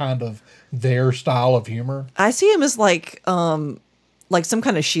as kind of their style of humor. I see him as like some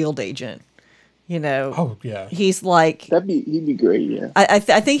kind of SHIELD agent, you know. Oh yeah, he's like he'd be great. Yeah, I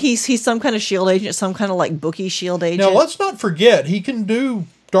think he's some kind of SHIELD agent, some kind of like bookie SHIELD agent. Now let's not forget he can do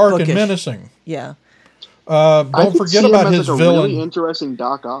dark and menacing. Yeah. Don't forget about his villain. Really interesting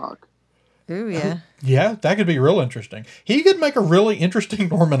Doc Ock. Ooh, yeah. Yeah, that could be real interesting. He could make a really interesting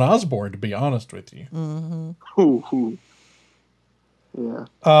Norman Osborn, to be honest with you. Mm-hmm.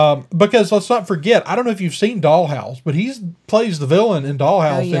 Yeah. Because let's not forget, I don't know if you've seen Dollhouse, but he plays the villain in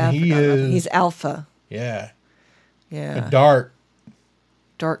Dollhouse, and he's Alpha. Yeah. Yeah. A dark,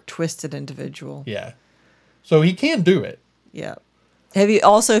 twisted individual. Yeah. So he can do it. Yeah.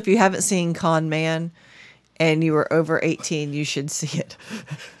 If you haven't seen Con Man and you were over 18, you should see it.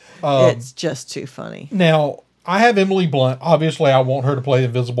 It's just too funny. Now, I have Emily Blunt. Obviously, I want her to play the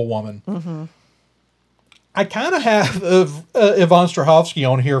Invisible Woman. Mm-hmm. I kind of have Yvonne Strahovski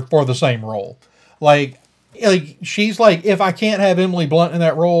on here for the same role. Like she's like, if I can't have Emily Blunt in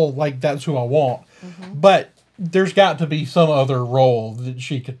that role, like that's who I want. Mm-hmm. But there's got to be some other role that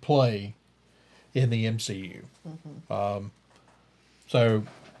she could play in the MCU. Mm-hmm. So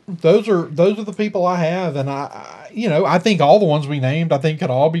those are the people I have, and I think all the ones we named, I think could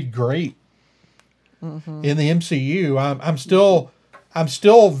all be great in the MCU. I'm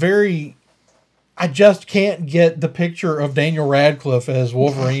still very. I just can't get the picture of Daniel Radcliffe as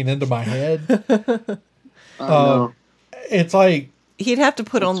Wolverine into my head. It's like he'd have to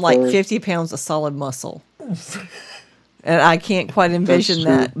put on like 50 pounds of solid muscle, and I can't quite envision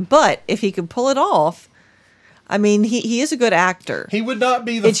that. But if he could pull it off. I mean, he is a good actor. He would not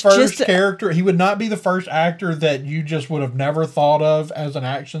be the first character. He would not be the first actor that you just would have never thought of as an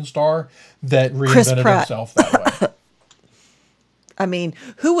action star that reinvented himself that way. I mean,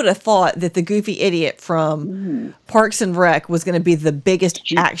 who would have thought that the goofy idiot from Parks and Rec was going to be the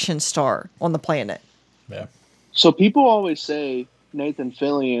biggest action star on the planet? Yeah. So people always say Nathan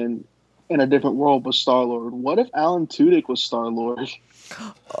Fillion in a different world was Star-Lord. What if Alan Tudyk was Star-Lord?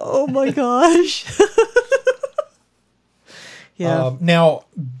 Oh my gosh. Yeah. Now,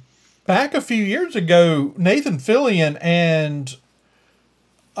 back a few years ago, Nathan Fillion and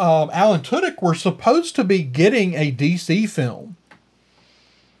Alan Tudyk were supposed to be getting a DC film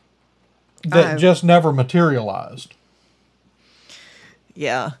that just never materialized.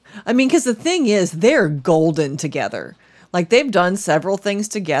 Yeah. I mean, because the thing is, they're golden together. Like, they've done several things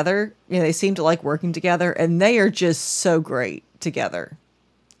together. You know, they seem to like working together, and they are just so great together.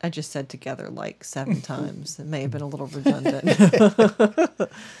 I just said together like 7 times. It may have been a little redundant.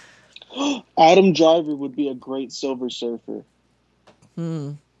 Adam Driver would be a great Silver Surfer.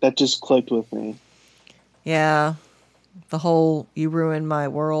 That just clicked with me. Yeah. The whole, you ruined my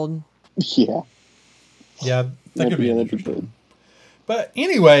world. Yeah. Yeah, that could be that'd interesting. But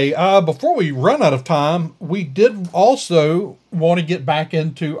anyway, before we run out of time, we did also want to get back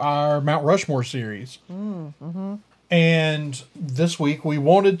into our Mount Rushmore series. And this week we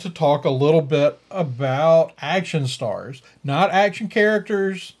wanted to talk a little bit about action stars. Not action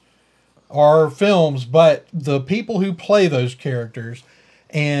characters or films, but the people who play those characters.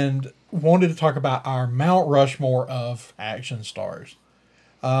 And wanted to talk about our Mount Rushmore of action stars.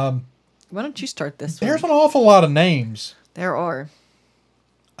 Why don't you start this one? There's an awful lot of names. There are.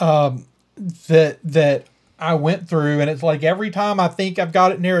 That I went through, and it's like every time I think I've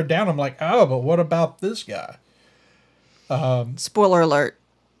got it narrowed down, I'm like, oh, but what about this guy? Spoiler alert.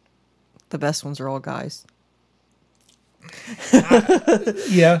 The best ones are all guys.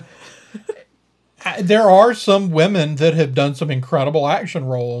 Yeah. There are some women that have done some incredible action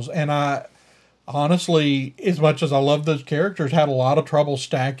roles, and I honestly, as much as I love those characters, had a lot of trouble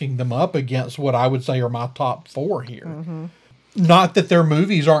stacking them up against what I would say are my top 4 here. Not that their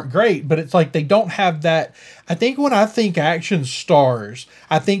movies aren't great, but it's like they don't have that. I think when I think action stars,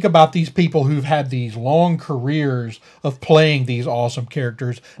 I think about these people who've had these long careers of playing these awesome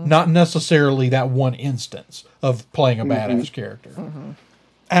characters, not necessarily that one instance of playing a badass character.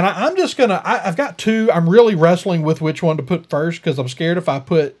 And I'm just going to, I've got 2. I'm really wrestling with which one to put first because I'm scared if I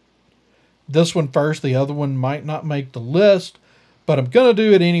put this one first, the other one might not make the list, but I'm going to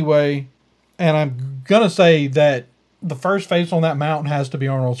do it anyway. And I'm going to say that the first face on that mountain has to be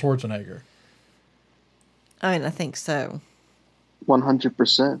Arnold Schwarzenegger. I mean, I think so.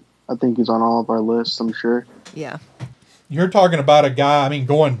 100%. I think he's on all of our lists, I'm sure. Yeah. You're talking about a guy,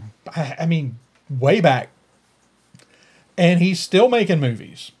 going way back. And he's still making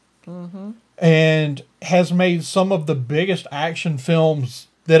movies. And has made some of the biggest action films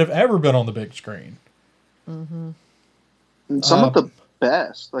that have ever been on the big screen. And some of the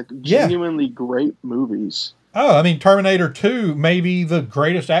best, like genuinely great movies. Oh, Terminator 2 may be the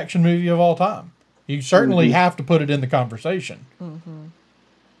greatest action movie of all time. You certainly have to put it in the conversation.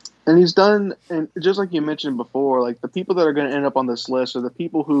 And he's done, and just like you mentioned before, like the people that are going to end up on this list are the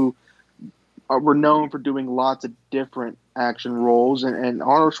people who were known for doing lots of different action roles, and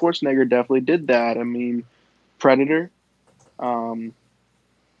Arnold Schwarzenegger definitely did that. Predator. You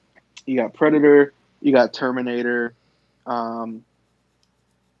got Predator. You got Terminator.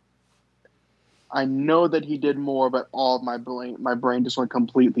 I know that he did more, but all of my brain just went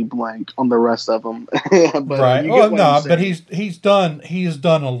completely blank on the rest of them. But, right. But he's done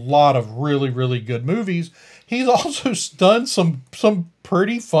a lot of really, really good movies. He's also done some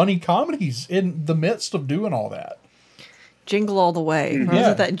pretty funny comedies in the midst of doing all that. Jingle All the Way.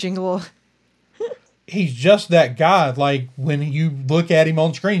 Wasn't that Jingle? He's just that guy. Like, when you look at him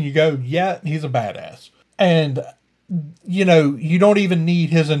on screen, you go, yeah, he's a badass. And you don't even need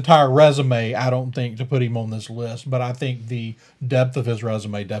his entire resume, I don't think, to put him on this list. But I think the depth of his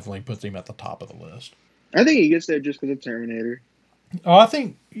resume definitely puts him at the top of the list. I think he gets there just because of Terminator. Oh, I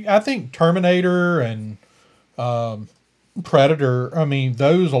think Terminator and Predator.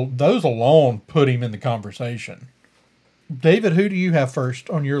 Those alone put him in the conversation. David, who do you have first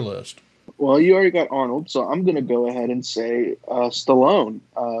on your list? Well, you already got Arnold, so I'm going to go ahead and say Stallone.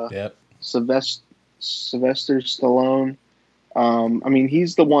 Yep. Sylvester Stallone.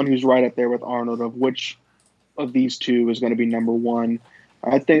 He's the one who's right up there with Arnold of which of these two is going to be number one.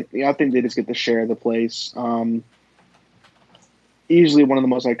 I think they just get to share the place. Easily one of the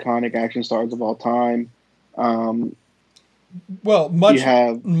most iconic action stars of all time.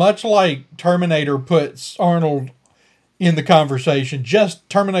 Much like Terminator puts Arnold in the conversation, just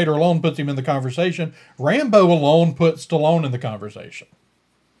Terminator alone puts him in the conversation. Rambo alone puts Stallone in the conversation.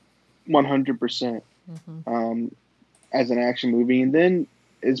 100%. As an action movie, and then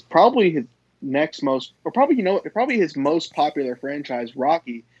is probably his next most, or probably his most popular franchise,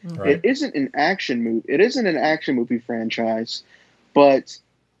 Rocky. Right. It isn't an action movie franchise, but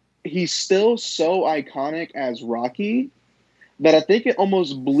he's still so iconic as Rocky that I think it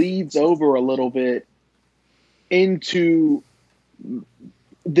almost bleeds over a little bit into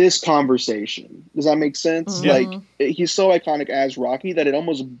this conversation. Does that make sense? Yeah. Like, he's so iconic as Rocky that it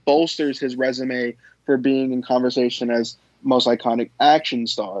almost bolsters his resume for being in conversation as most iconic action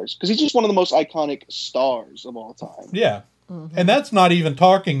stars, because he's just one of the most iconic stars of all time. Yeah. And that's not even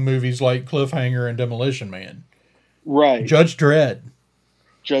talking movies like Cliffhanger and Demolition Man. Right. Judge Dredd.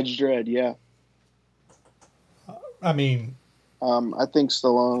 Yeah. I mean, I think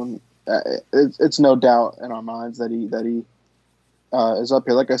Stallone. It's no doubt in our minds that he is up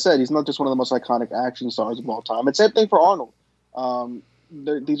here. Like I said, he's not just one of the most iconic action stars of all time. It's the same thing for Arnold.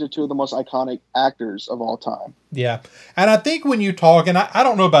 These are two of the most iconic actors of all time. yeah. And I think when you talk, and I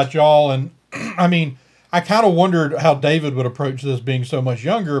don't know about y'all, and I mean, I kind of wondered how David would approach this being so much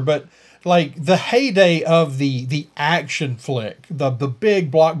younger, but like the heyday of the action flick, the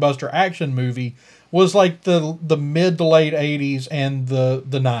big blockbuster action movie was like the mid to late 80s and the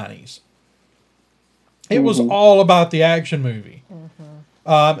 90s. It was all about the action movie.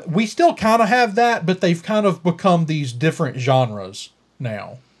 We still kind of have that, but they've kind of become these different genres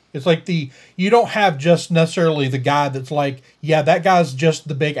now. It's like you don't have just necessarily the guy that's like, yeah, that guy's just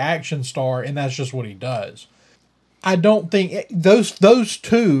the big action star and that's just what he does. I don't think those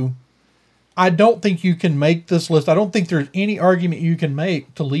two, I don't think you can make this list. I don't think there's any argument you can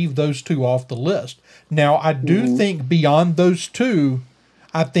make to leave those two off the list. Now, I do think beyond those two,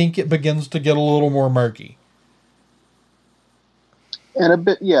 I think it begins to get a little more murky. And a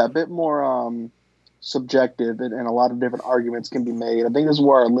bit more subjective, and a lot of different arguments can be made. I think this is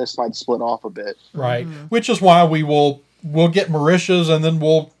where our list might split off a bit. Right. Which is why we'll get Marisha's, and then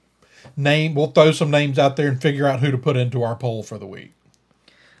we'll throw some names out there and figure out who to put into our poll for the week.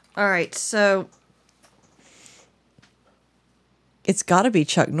 All right, so it's got to be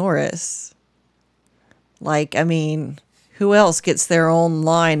Chuck Norris. Like, I mean, who else gets their own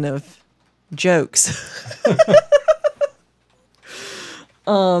line of jokes?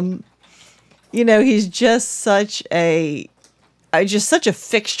 You know, he's just such a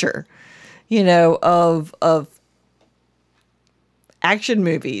fixture, you know, of action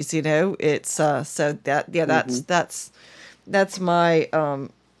movies. You know, it's so that's my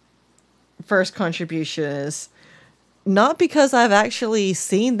first contribution, is not because I've actually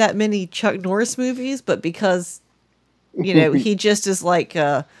seen that many Chuck Norris movies, but because, you know, he just is like,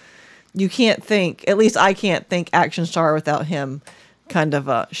 you can't think, at least I can't think action star without him kind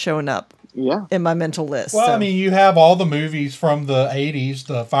of showing up in my mental list. Well, so. I mean, you have all the movies from the 80s,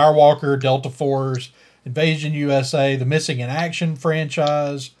 the Firewalker, Delta Force, Invasion USA, the Missing in Action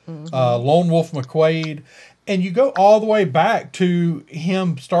franchise, Lone Wolf McQuade. And you go all the way back to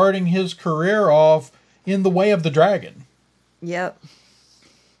him starting his career off in The Way of the Dragon. Yep.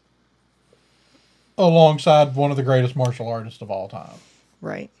 Alongside one of the greatest martial artists of all time.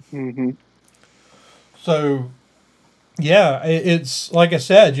 Right. Mm-hmm. So, yeah, it's like I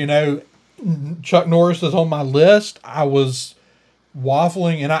said, you know, Chuck Norris is on my list. I was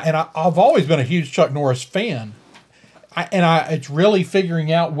waffling, and I've always been a huge Chuck Norris fan. It's really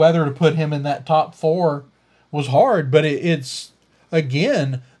figuring out whether to put him in that top four was hard, but it's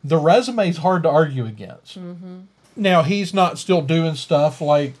again, the resume's hard to argue against. Now, he's not still doing stuff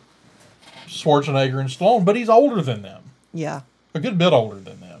like Schwarzenegger and Stallone, but he's older than them. Yeah. A good bit older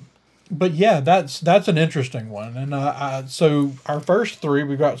than them. But yeah, that's an interesting one. And so our first three,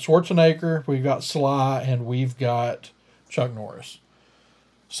 we've got Schwarzenegger, we've got Sly, and we've got Chuck Norris.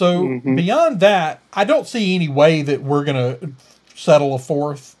 So beyond that, I don't see any way that we're going to settle a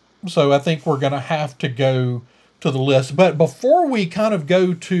fourth. So I think we're going to have to go to the list. But before we kind of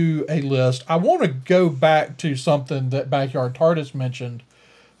go to a list, I want to go back to something that Backyard TARDIS mentioned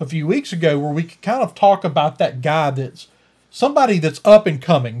a few weeks ago, where we could kind of talk about that guy that's somebody that's up and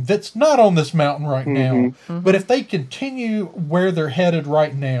coming, that's not on this mountain right now. But if they continue where they're headed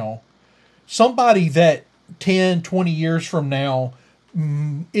right now, somebody that 10, 20 years from now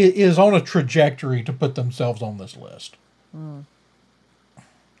is on a trajectory to put themselves on this list.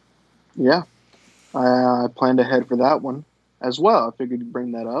 Yeah. I planned ahead for that one as well. I figured you'd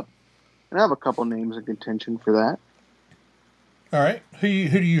bring that up. And I have a couple names in contention for that. All right. Who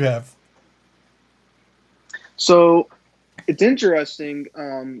do you have? So it's interesting.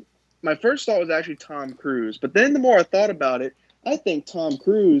 My first thought was actually Tom Cruise. But then the more I thought about it, I think Tom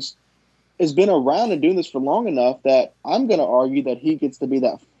Cruise has been around and doing this for long enough that I'm going to argue that he gets to be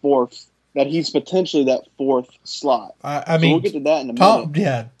that fourth, that he's potentially that fourth slot. I mean, we'll get to that in a minute.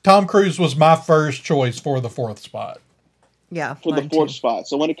 Yeah, Tom Cruise was my first choice for the fourth spot. Yeah, for the fourth spot.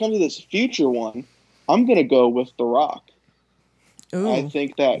 So when it comes to this future one, I'm going to go with The Rock. Ooh, I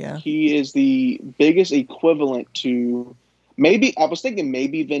think that he is the biggest equivalent to maybe, I was thinking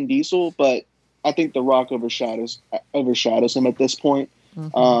maybe Vin Diesel, but I think The Rock overshadows him at this point.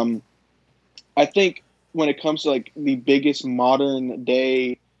 Mm-hmm. I think when it comes to like the biggest modern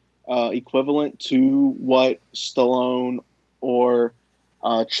day equivalent to what Stallone or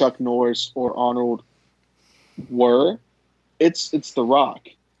Chuck Norris or Arnold were, it's The Rock.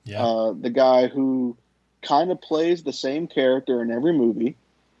 Yeah. The guy who kind of plays the same character in every movie,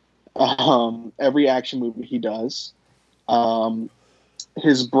 every action movie he does.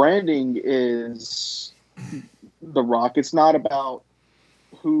 His branding is The Rock. It's not about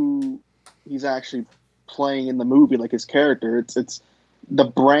who he's actually playing in the movie, like his character. It's the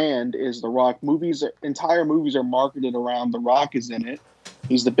brand is The Rock. Entire movies are marketed around The Rock is in it.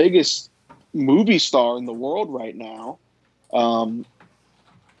 He's the biggest movie star in the world right now.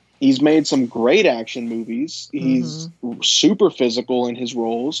 He's made some great action movies. He's super physical in his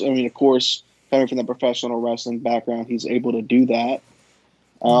roles. I mean, of course, coming from the professional wrestling background, he's able to do that.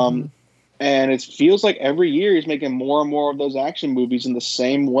 And it feels like every year he's making more and more of those action movies in the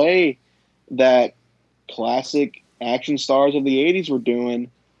same way that classic action stars of the 80s were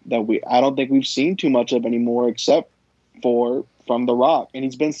doing, that I don't think we've seen too much of anymore except for from The Rock. And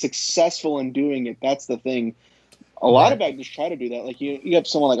he's been successful in doing it. That's the thing. A lot of actors try to do that. Like you have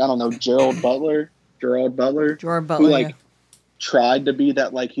someone like, I don't know, Gerard Butler, who like tried to be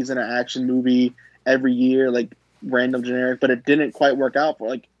that, like he's in an action movie every year, like random generic, but it didn't quite work out for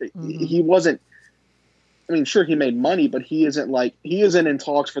like he wasn't. I mean, sure, he made money, but he isn't in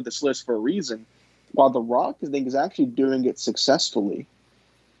talks for this list for a reason. While The Rock, I think, is actually doing it successfully.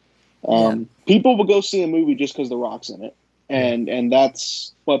 People will go see a movie just because The Rock's in it, and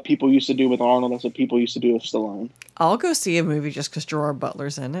that's what people used to do with Arnold. That's what people used to do with Stallone. I'll go see a movie just because Gerard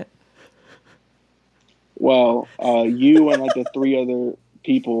Butler's in it. Well, you and like the 3 other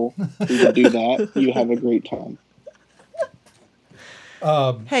people who would do that, you have a great time.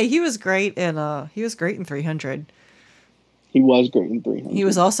 Hey, he was great in 300. He was great in 300. He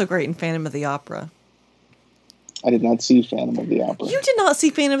was also great in Phantom of the Opera. I did not see Phantom of the Opera. You did not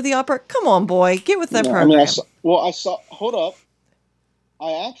see Phantom of the Opera? Come on, boy, get with that program. I mean, I saw. Hold up.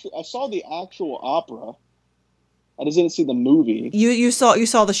 I saw the actual opera. I just didn't see the movie. You saw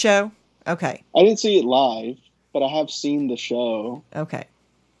the show? Okay. I didn't see it live, but I have seen the show. Okay.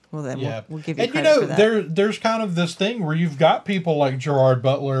 Well, then we'll give you credit for that. There's kind of this thing where you've got people like Gerard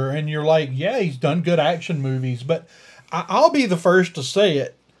Butler, and you're like, yeah, he's done good action movies, but I'll be the first to say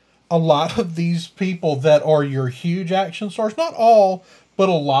it. A lot of these people that are your huge action stars, not all, but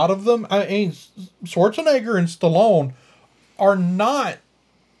a lot of them, I mean, Schwarzenegger and Stallone are not,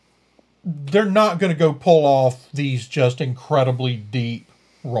 they're not going to go pull off these just incredibly deep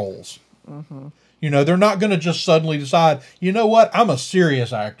roles. You know, they're not going to just suddenly decide, you know what, I'm a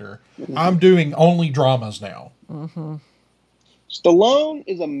serious actor. I'm doing only dramas now. Stallone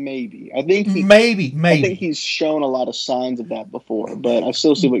is a maybe. I think maybe. I think he's shown a lot of signs of that before, but I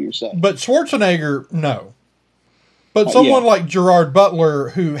still see what you're saying. But Schwarzenegger, no. But someone like Gerard Butler,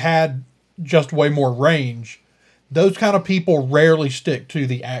 who had just way more range, those kind of people rarely stick to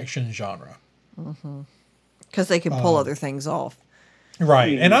the action genre. Because they can pull other things off.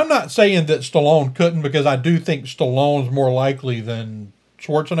 Right. And I'm not saying that Stallone couldn't, because I do think Stallone's more likely than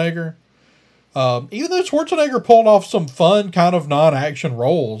Schwarzenegger. Even though Schwarzenegger pulled off some fun kind of non-action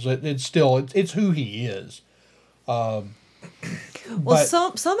roles, it's still who he is. Well,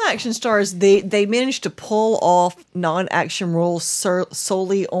 some action stars, they managed to pull off non-action roles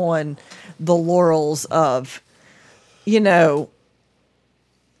solely on the laurels of,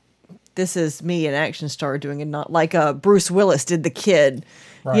 this is me, an action star, doing it, not like Bruce Willis did The Kid.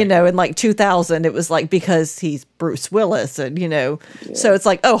 Right. In like 2000, it was like because he's Bruce Willis, and so it's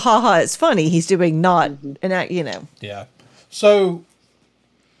like, oh, haha, it's funny. He's doing not an act, Yeah. So,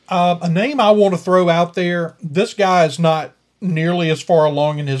 a name I want to throw out there. This guy is not nearly as far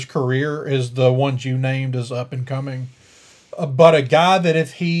along in his career as the ones you named as up and coming, but a guy that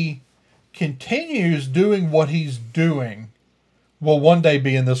if he continues doing what he's doing, will one day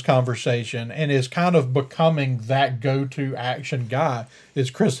be in this conversation and is kind of becoming that go-to action guy, is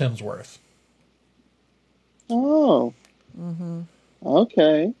Chris Hemsworth. Oh.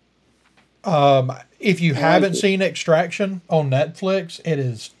 Okay. If you haven't seen Extraction on Netflix, it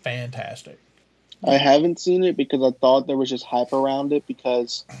is fantastic. I haven't seen it because I thought there was just hype around it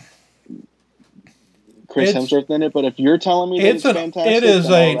because Chris Hemsworth in it, but if you're telling me that it's fantastic... It is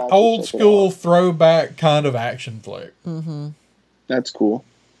an old-school throwback kind of action flick. That's cool.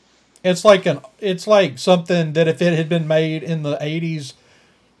 It's like something that if it had been made in the 80s,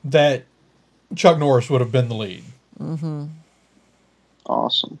 that Chuck Norris would have been the lead.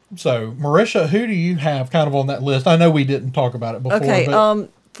 Awesome. So, Merisha, who do you have kind of on that list? I know we didn't talk about it before. Okay, but...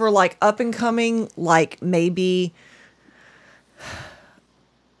 for like up and coming, like maybe,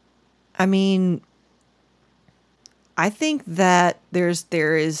 I mean, I think that there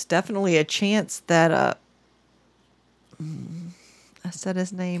is definitely a chance that I said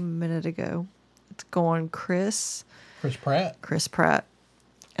his name a minute ago. It's going Chris Pratt. Chris Pratt.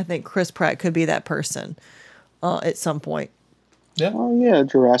 I think Chris Pratt could be that person at some point. Yeah. Oh yeah,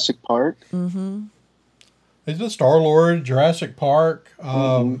 Jurassic Park. He's the Star-Lord, Jurassic Park.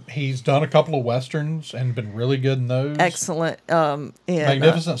 He's done a couple of westerns and been really good in those. Excellent.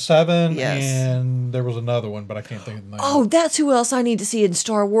 Magnificent Seven, yes. And there was another one, but I can't think of the name. Oh, that's who else I need to see in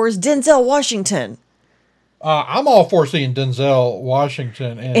Star Wars. Denzel Washington. I'm all for seeing Denzel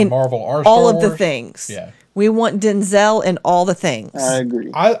Washington in Marvel or Star all Wars. of the things. Yeah. We want Denzel in all the things. I agree.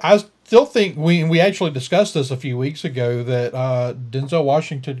 I still think we actually discussed this a few weeks ago that Denzel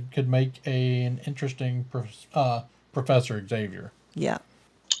Washington could make an interesting Professor Xavier. Yeah.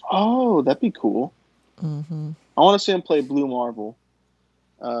 Oh, that'd be cool. I want to see him play Blue Marvel,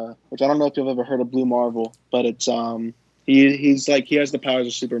 which I don't know if you've ever heard of Blue Marvel, but it's he's like he has the powers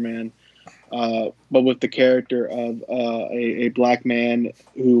of Superman, but with the character of a black man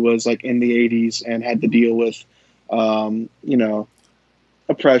who was like in the 80s and had to deal with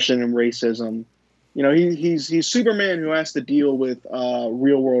oppression and racism. He's Superman who has to deal with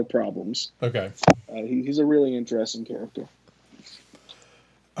real world problems. Okay. He's a really interesting character.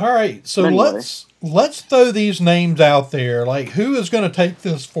 All right, so Anyway. let's throw these names out there. Like, who is going to take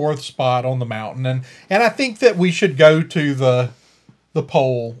this 4th spot on the mountain? And I think that we should go to the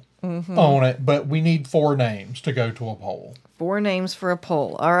poll on it, but we need 4 names to go to a poll. 4 names for a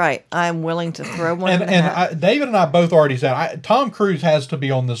poll. All right, I'm willing to throw one. David and I both already said Tom Cruise has to be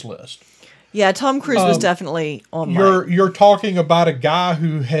on this list. Yeah, Tom Cruise was definitely on. You're talking about a guy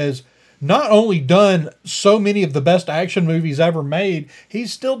who has not only done so many of the best action movies ever made,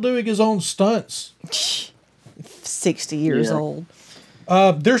 he's still doing his own stunts. 60 years old.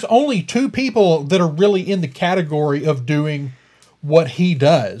 There's only 2 people that are really in the category of doing what he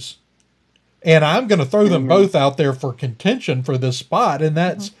does. And I'm going to throw them both out there for contention for this spot, and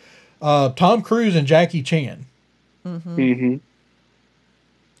that's Tom Cruise and Jackie Chan.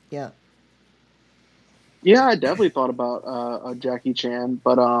 Yeah. Yeah, I definitely thought about Jackie Chan,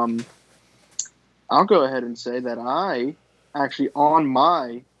 but I'll go ahead and say that I actually on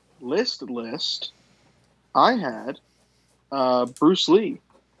my list I had Bruce Lee.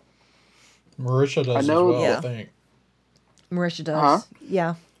 Marisha does I know, as well, yeah. I think. Marisha does. Huh?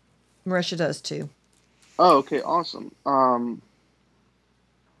 Yeah. Marisha does too. Oh, okay, awesome.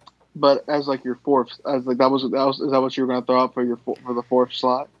 But as like your 4th, as like that was is that what you were going to throw out for for the 4th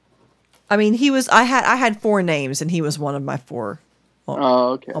slot? I mean, he was. I had 4 names, and he was one of my 4.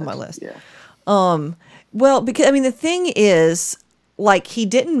 Okay. On my list. Yeah. Well, because I mean, the thing is, like, he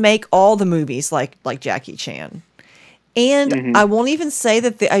didn't make all the movies like Jackie Chan, and I won't even say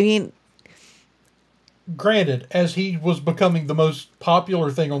that. I mean, granted, as he was becoming the most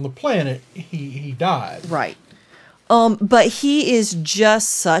popular thing on the planet, he died. right. But he is just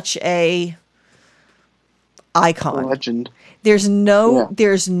such a icon. Legend. There's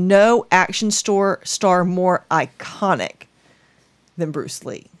no action star more iconic than Bruce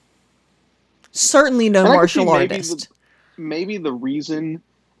Lee. Certainly no martial artist. Maybe the reason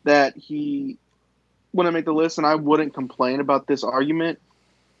that he wouldn't make the list, and I wouldn't complain about this argument,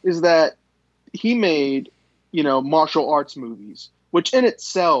 is that he made, martial arts movies, which in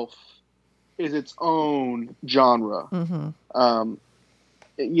itself is its own genre.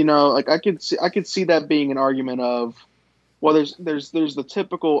 Like I could see that being an argument of, well, there's the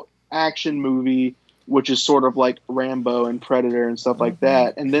typical action movie, which is sort of like Rambo and Predator and stuff like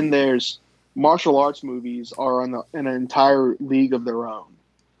that, and then there's martial arts movies are in an entire league of their own.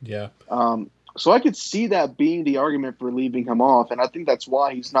 Yeah. So I could see that being the argument for leaving him off, and I think that's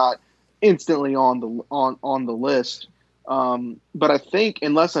why he's not instantly on the list. But I think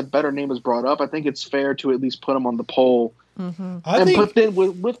unless a better name is brought up, I think it's fair to at least put him on the poll. But then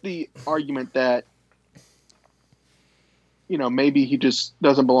with the argument that maybe he just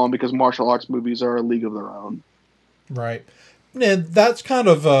doesn't belong because martial arts movies are a league of their own. Right. And that's kind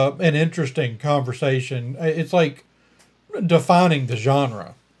of an interesting conversation. It's like defining the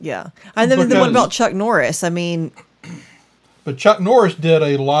genre. Yeah. And then what about Chuck Norris? I mean... But Chuck Norris did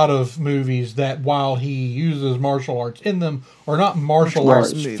a lot of movies that, while he uses martial arts in them, are not martial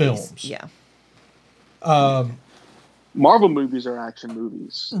arts films. Yeah. Marvel movies are action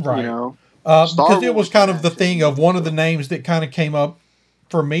movies. Right. Because it was kind of the thing of one of the names that kind of came up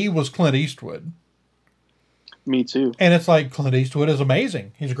for me was Clint Eastwood. Me too. And it's like, Clint Eastwood is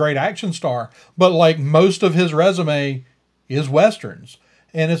amazing. He's a great action star. But like most of his resume is Westerns.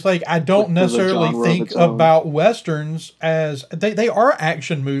 And it's like, I don't necessarily think about Westerns as, they are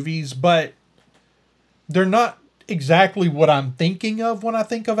action movies, but they're not exactly what I'm thinking of when I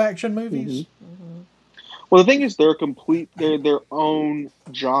think of action movies. Well, the thing is, they're their own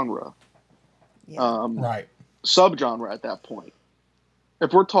genre. Yeah. Right. Subgenre at that point.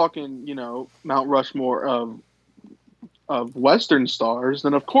 If we're talking, Mount Rushmore of Western stars,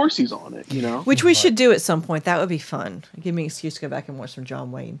 then of course he's on it, Which we should do at some point. That would be fun. Give me an excuse to go back and watch some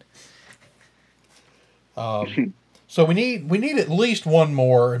John Wayne. So we need at least one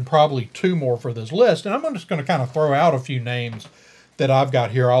more and probably two more for this list. And I'm just going to kind of throw out a few names that I've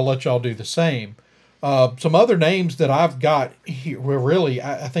got here. I'll let y'all do the same. Some other names that I've got here, well, really,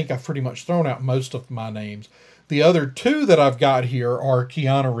 I think I've pretty much thrown out most of my names. The other two that I've got here are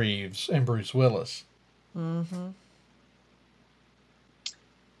Keanu Reeves and Bruce Willis.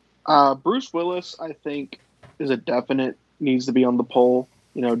 Bruce Willis, I think, is a definite, needs to be on the poll.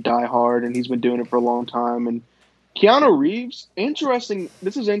 Die Hard, and he's been doing it for a long time. And Keanu Reeves, interesting.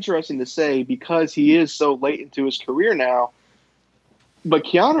 This is interesting to say because he is so late into his career now. But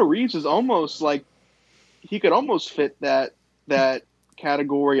Keanu Reeves is almost like he could almost fit that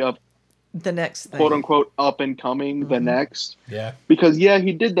category of the next thing, quote unquote, up and coming, the next. Yeah. Because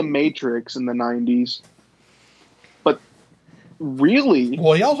he did The Matrix in the 90s. But really,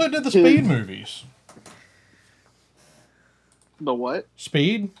 well, he also did the Speed movies. The what?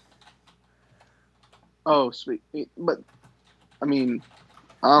 Speed? Oh, Speed. But, I mean,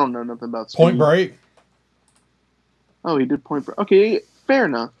 I don't know nothing about Speed. Point Break? Oh, he did Point Break. Okay, fair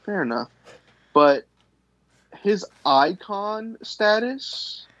enough. But his icon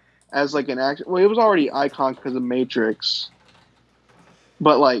status as, like, an action... Well, it was already icon because of Matrix.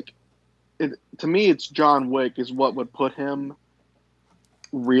 But, like, to me, it's John Wick is what would put him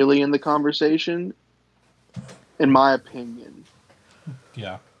really in the conversation, in my opinion.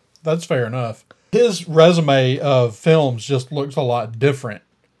 Yeah, that's fair enough. His resume of films just looks a lot different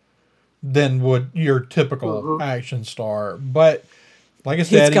than would your typical action star. But like I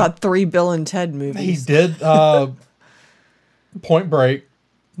said, he's got 3 Bill and Ted movies. He did Point Break.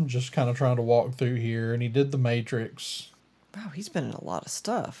 I'm just kind of trying to walk through here, and he did The Matrix. Wow, he's been in a lot of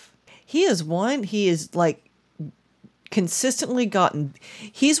stuff. He is like consistently gotten,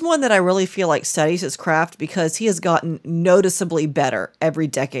 he's one that I really feel like studies his craft because he has gotten noticeably better every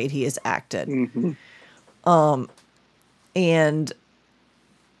decade he has acted. And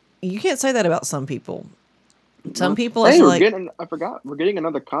you can't say that about some people. Some people are like, we're getting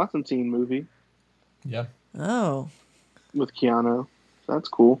another Constantine movie. Yeah. Oh. With Keanu. That's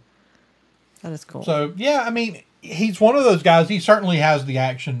cool. That is cool. So, yeah, I mean, he's one of those guys. He certainly has the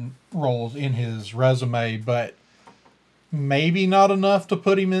action roles in his resume, but maybe not enough to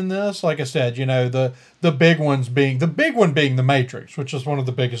put him in this. Like I said, the big one being The Matrix, which is one of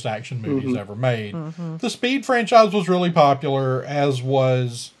the biggest action movies ever made. The Speed franchise was really popular, as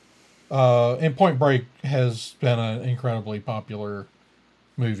was, and Point Break has been an incredibly popular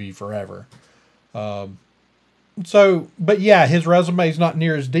movie forever. But yeah, his resume is not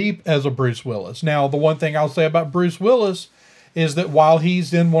near as deep as a Bruce Willis. Now, the one thing I'll say about Bruce Willis is that while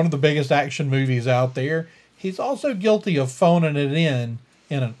he's in one of the biggest action movies out there, he's also guilty of phoning it in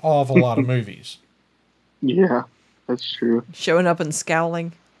an awful lot of movies. Yeah, that's true. Showing up and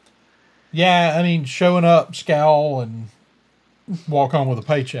scowling. Yeah, I mean, showing up, scowl, and walk home with a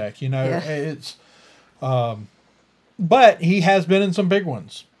paycheck. It's. But he has been in some big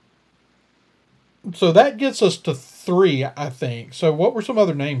ones. So that gets us to 3, I think. So what were some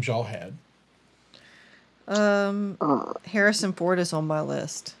other names y'all had? Harrison Ford is on my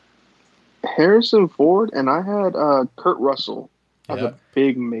list. Harrison Ford, and I had Kurt Russell as a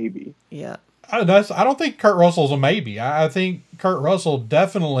big maybe. Yeah. I don't think Kurt Russell's a maybe. I think Kurt Russell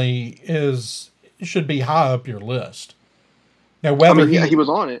definitely should be high up your list. Now, whether he was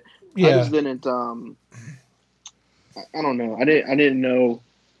on it. Yeah. I just didn't. I don't know. I didn't know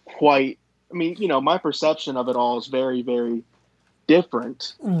quite. I mean, my perception of it all is very, very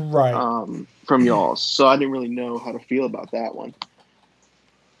different, right? From y'all's. So I didn't really know how to feel about that one.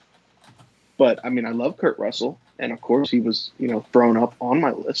 But I mean, I love Kurt Russell, and of course, he was thrown up on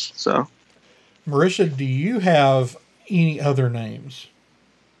my list. So, Merisha, do you have any other names?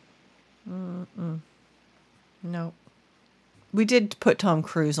 No. We did put Tom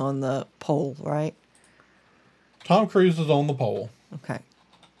Cruise on the poll, right? Tom Cruise is on the poll. Okay.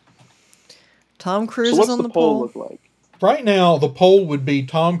 Tom Cruise is on the poll. poll. Look like? Right now, the poll would be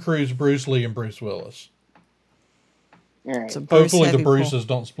Tom Cruise, Bruce Lee, and Bruce Willis. All right. Hopefully, the Bruces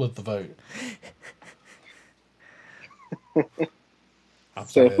don't split the vote.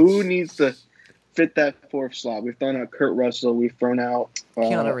 So who needs to fit that fourth slot. We've thrown out Kurt Russell. We've thrown out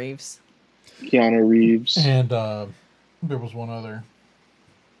Keanu Reeves. Keanu Reeves. And there was one other.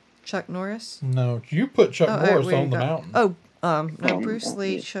 Chuck Norris? No, you put Chuck Norris on the mountain. No, Bruce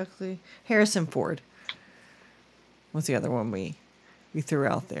Lee, Chuck Lee. Harrison Ford. What's the other one we threw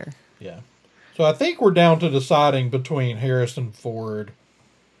out there? Yeah. So I think we're down to deciding between Harrison Ford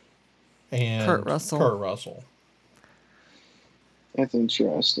and Kurt Russell. That's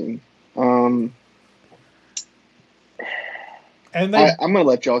interesting. And I'm gonna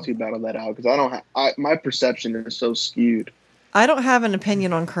let y'all two battle that out because I don't have. My perception is so skewed. I don't have an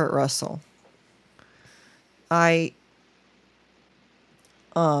opinion on Kurt Russell. Okay,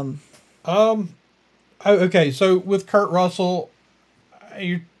 so with Kurt Russell,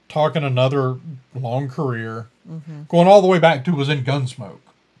 you're talking another long career, going all the way back to was in Gunsmoke.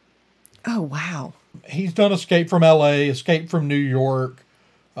 Oh, wow. He's done Escape from L.A., Escape from New York,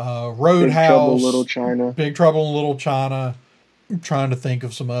 Roadhouse, Big Trouble in Little China. I'm trying to think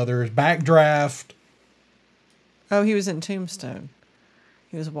of some others. Backdraft. Oh, he was in Tombstone.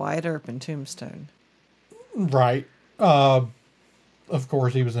 He was Wyatt Earp in Tombstone. Right. Of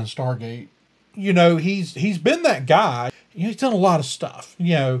course, he was in Stargate. You know, he's been that guy. You know, he's done a lot of stuff,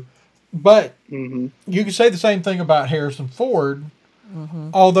 you know. But you can say the same thing about Harrison Ford.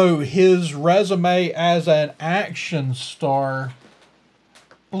 Although his resume as an action star,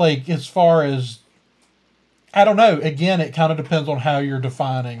 like as far as, I don't know. Again, it kind of depends on how you're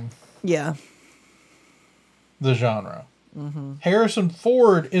defining the genre. Harrison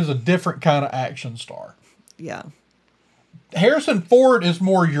Ford is a different kind of action star. Yeah. Harrison Ford is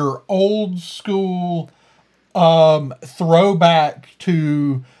more your old school throwback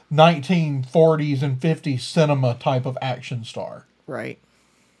to 1940s and 50s cinema type of action star. Right.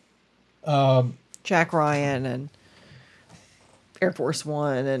 Jack Ryan and Air Force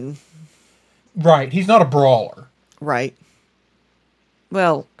One and... Right. He's not a brawler. Right.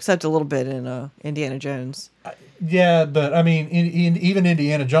 Well, except a little bit in Indiana Jones. Yeah, but I mean, even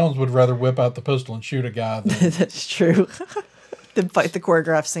Indiana Jones would rather whip out the pistol and shoot a guy than... That's true. Than fight the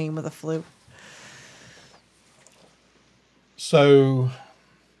choreographed scene with a flute. So,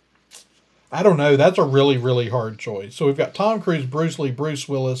 I don't know. That's a really, really hard choice. So we've got Tom Cruise, Bruce Lee, Bruce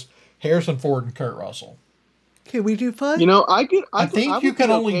Willis, Harrison Ford, and Kurt Russell. Can we do 5? You know, I think you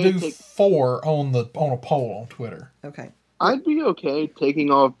can only do 4 on a poll on Twitter. Okay. I'd be okay taking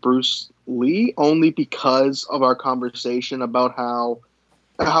off Bruce Lee only because of our conversation about how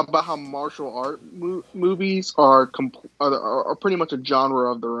martial art movies are pretty much a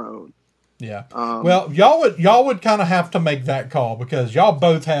genre of their own. Yeah. Well, y'all would kind of have to make that call because y'all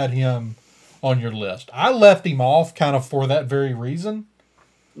both had him on your list. I left him off kind of for that very reason.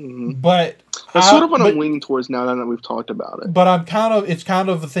 But that's sort of what I'm leaning towards now that we've talked about it. But it's kind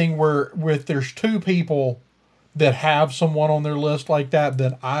of the thing where if there's 2 people that have someone on their list like that,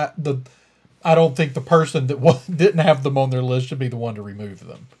 then I don't think the person that didn't have them on their list should be the one to remove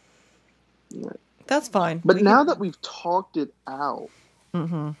them. Right. That's fine. But now that we've talked it out,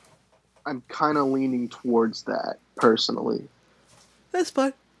 I'm kind of leaning towards that personally. That's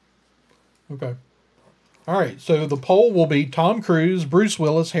fine. Okay. All right. So the poll will be Tom Cruise, Bruce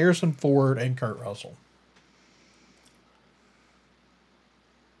Willis, Harrison Ford, and Kurt Russell.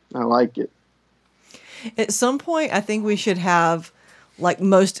 I like it. At some point, I think we should have like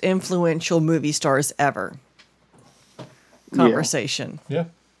most influential movie stars ever conversation. Yeah.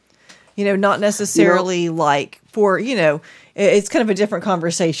 You know, not necessarily like for, you know, it's kind of a different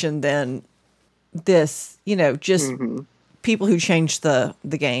conversation than this, you know, just people who changed the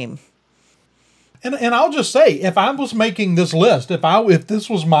game. And I'll just say, if I was making this list, if this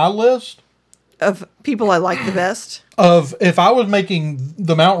was my list of people I like the best, if I was making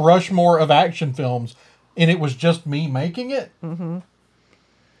the Mt Rushmore of action films, and it was just me making it,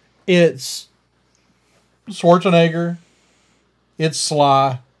 it's Schwarzenegger, it's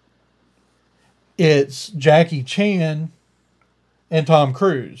Sly, it's Jackie Chan, and Tom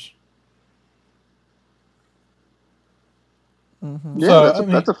Cruise. Yeah, so,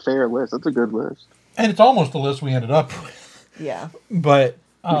 that's a fair list. That's a good list. And it's almost the list we ended up with. Yeah. But,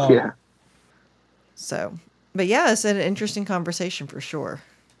 yeah. So, but yeah, it's an interesting conversation for sure.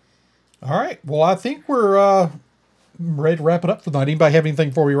 All right. Well, I think we're ready to wrap it up for the night. Anybody have anything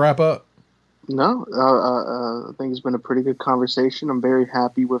before we wrap up? No. I think it's been a pretty good conversation. I'm very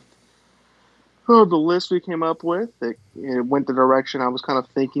happy with the list we came up with. It went the direction I was kind of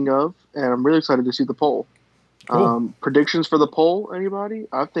thinking of, and I'm really excited to see the poll. Cool. Predictions for the poll, anybody?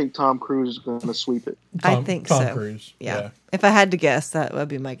 I think Tom Cruise is going to sweep it. I think so. Tom Cruise. Yeah. If I had to guess, that would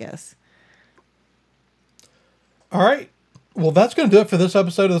be my guess. All right. Well, that's going to do it for this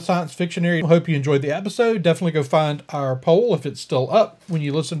episode of the Science Fictionary. Hope you enjoyed the episode. Definitely go find our poll if it's still up when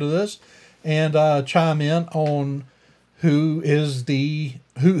you listen to this, and chime in on who should be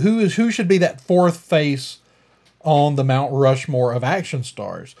that fourth face on the Mount Rushmore of action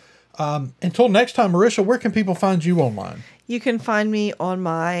stars. Until next time, Merisha, where can people find you online? You can find me on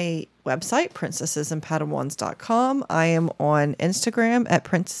my website, princessesandpadawans.com. I am on Instagram at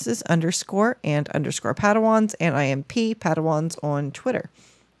princesses_and_padawans, and I am P Padawans on Twitter.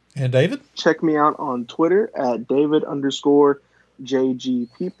 And David? Check me out on Twitter at David_JG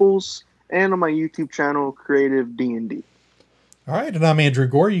Peoples, and on my YouTube channel, Creative D&D. All right, and I'm Andrew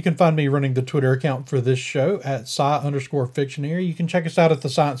Gore. You can find me running the Twitter account for this show at sci_fictionary. You can check us out at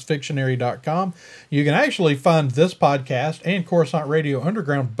thesciencefictionary.com. You can actually find this podcast and Coruscant Radio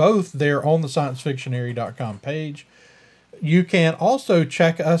Underground both there on the sciencefictionary.com page. You can also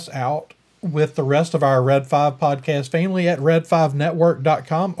check us out with the rest of our Red 5 podcast family at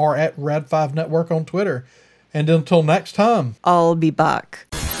red5network.com or at Red5Network on Twitter. And until next time, I'll be back.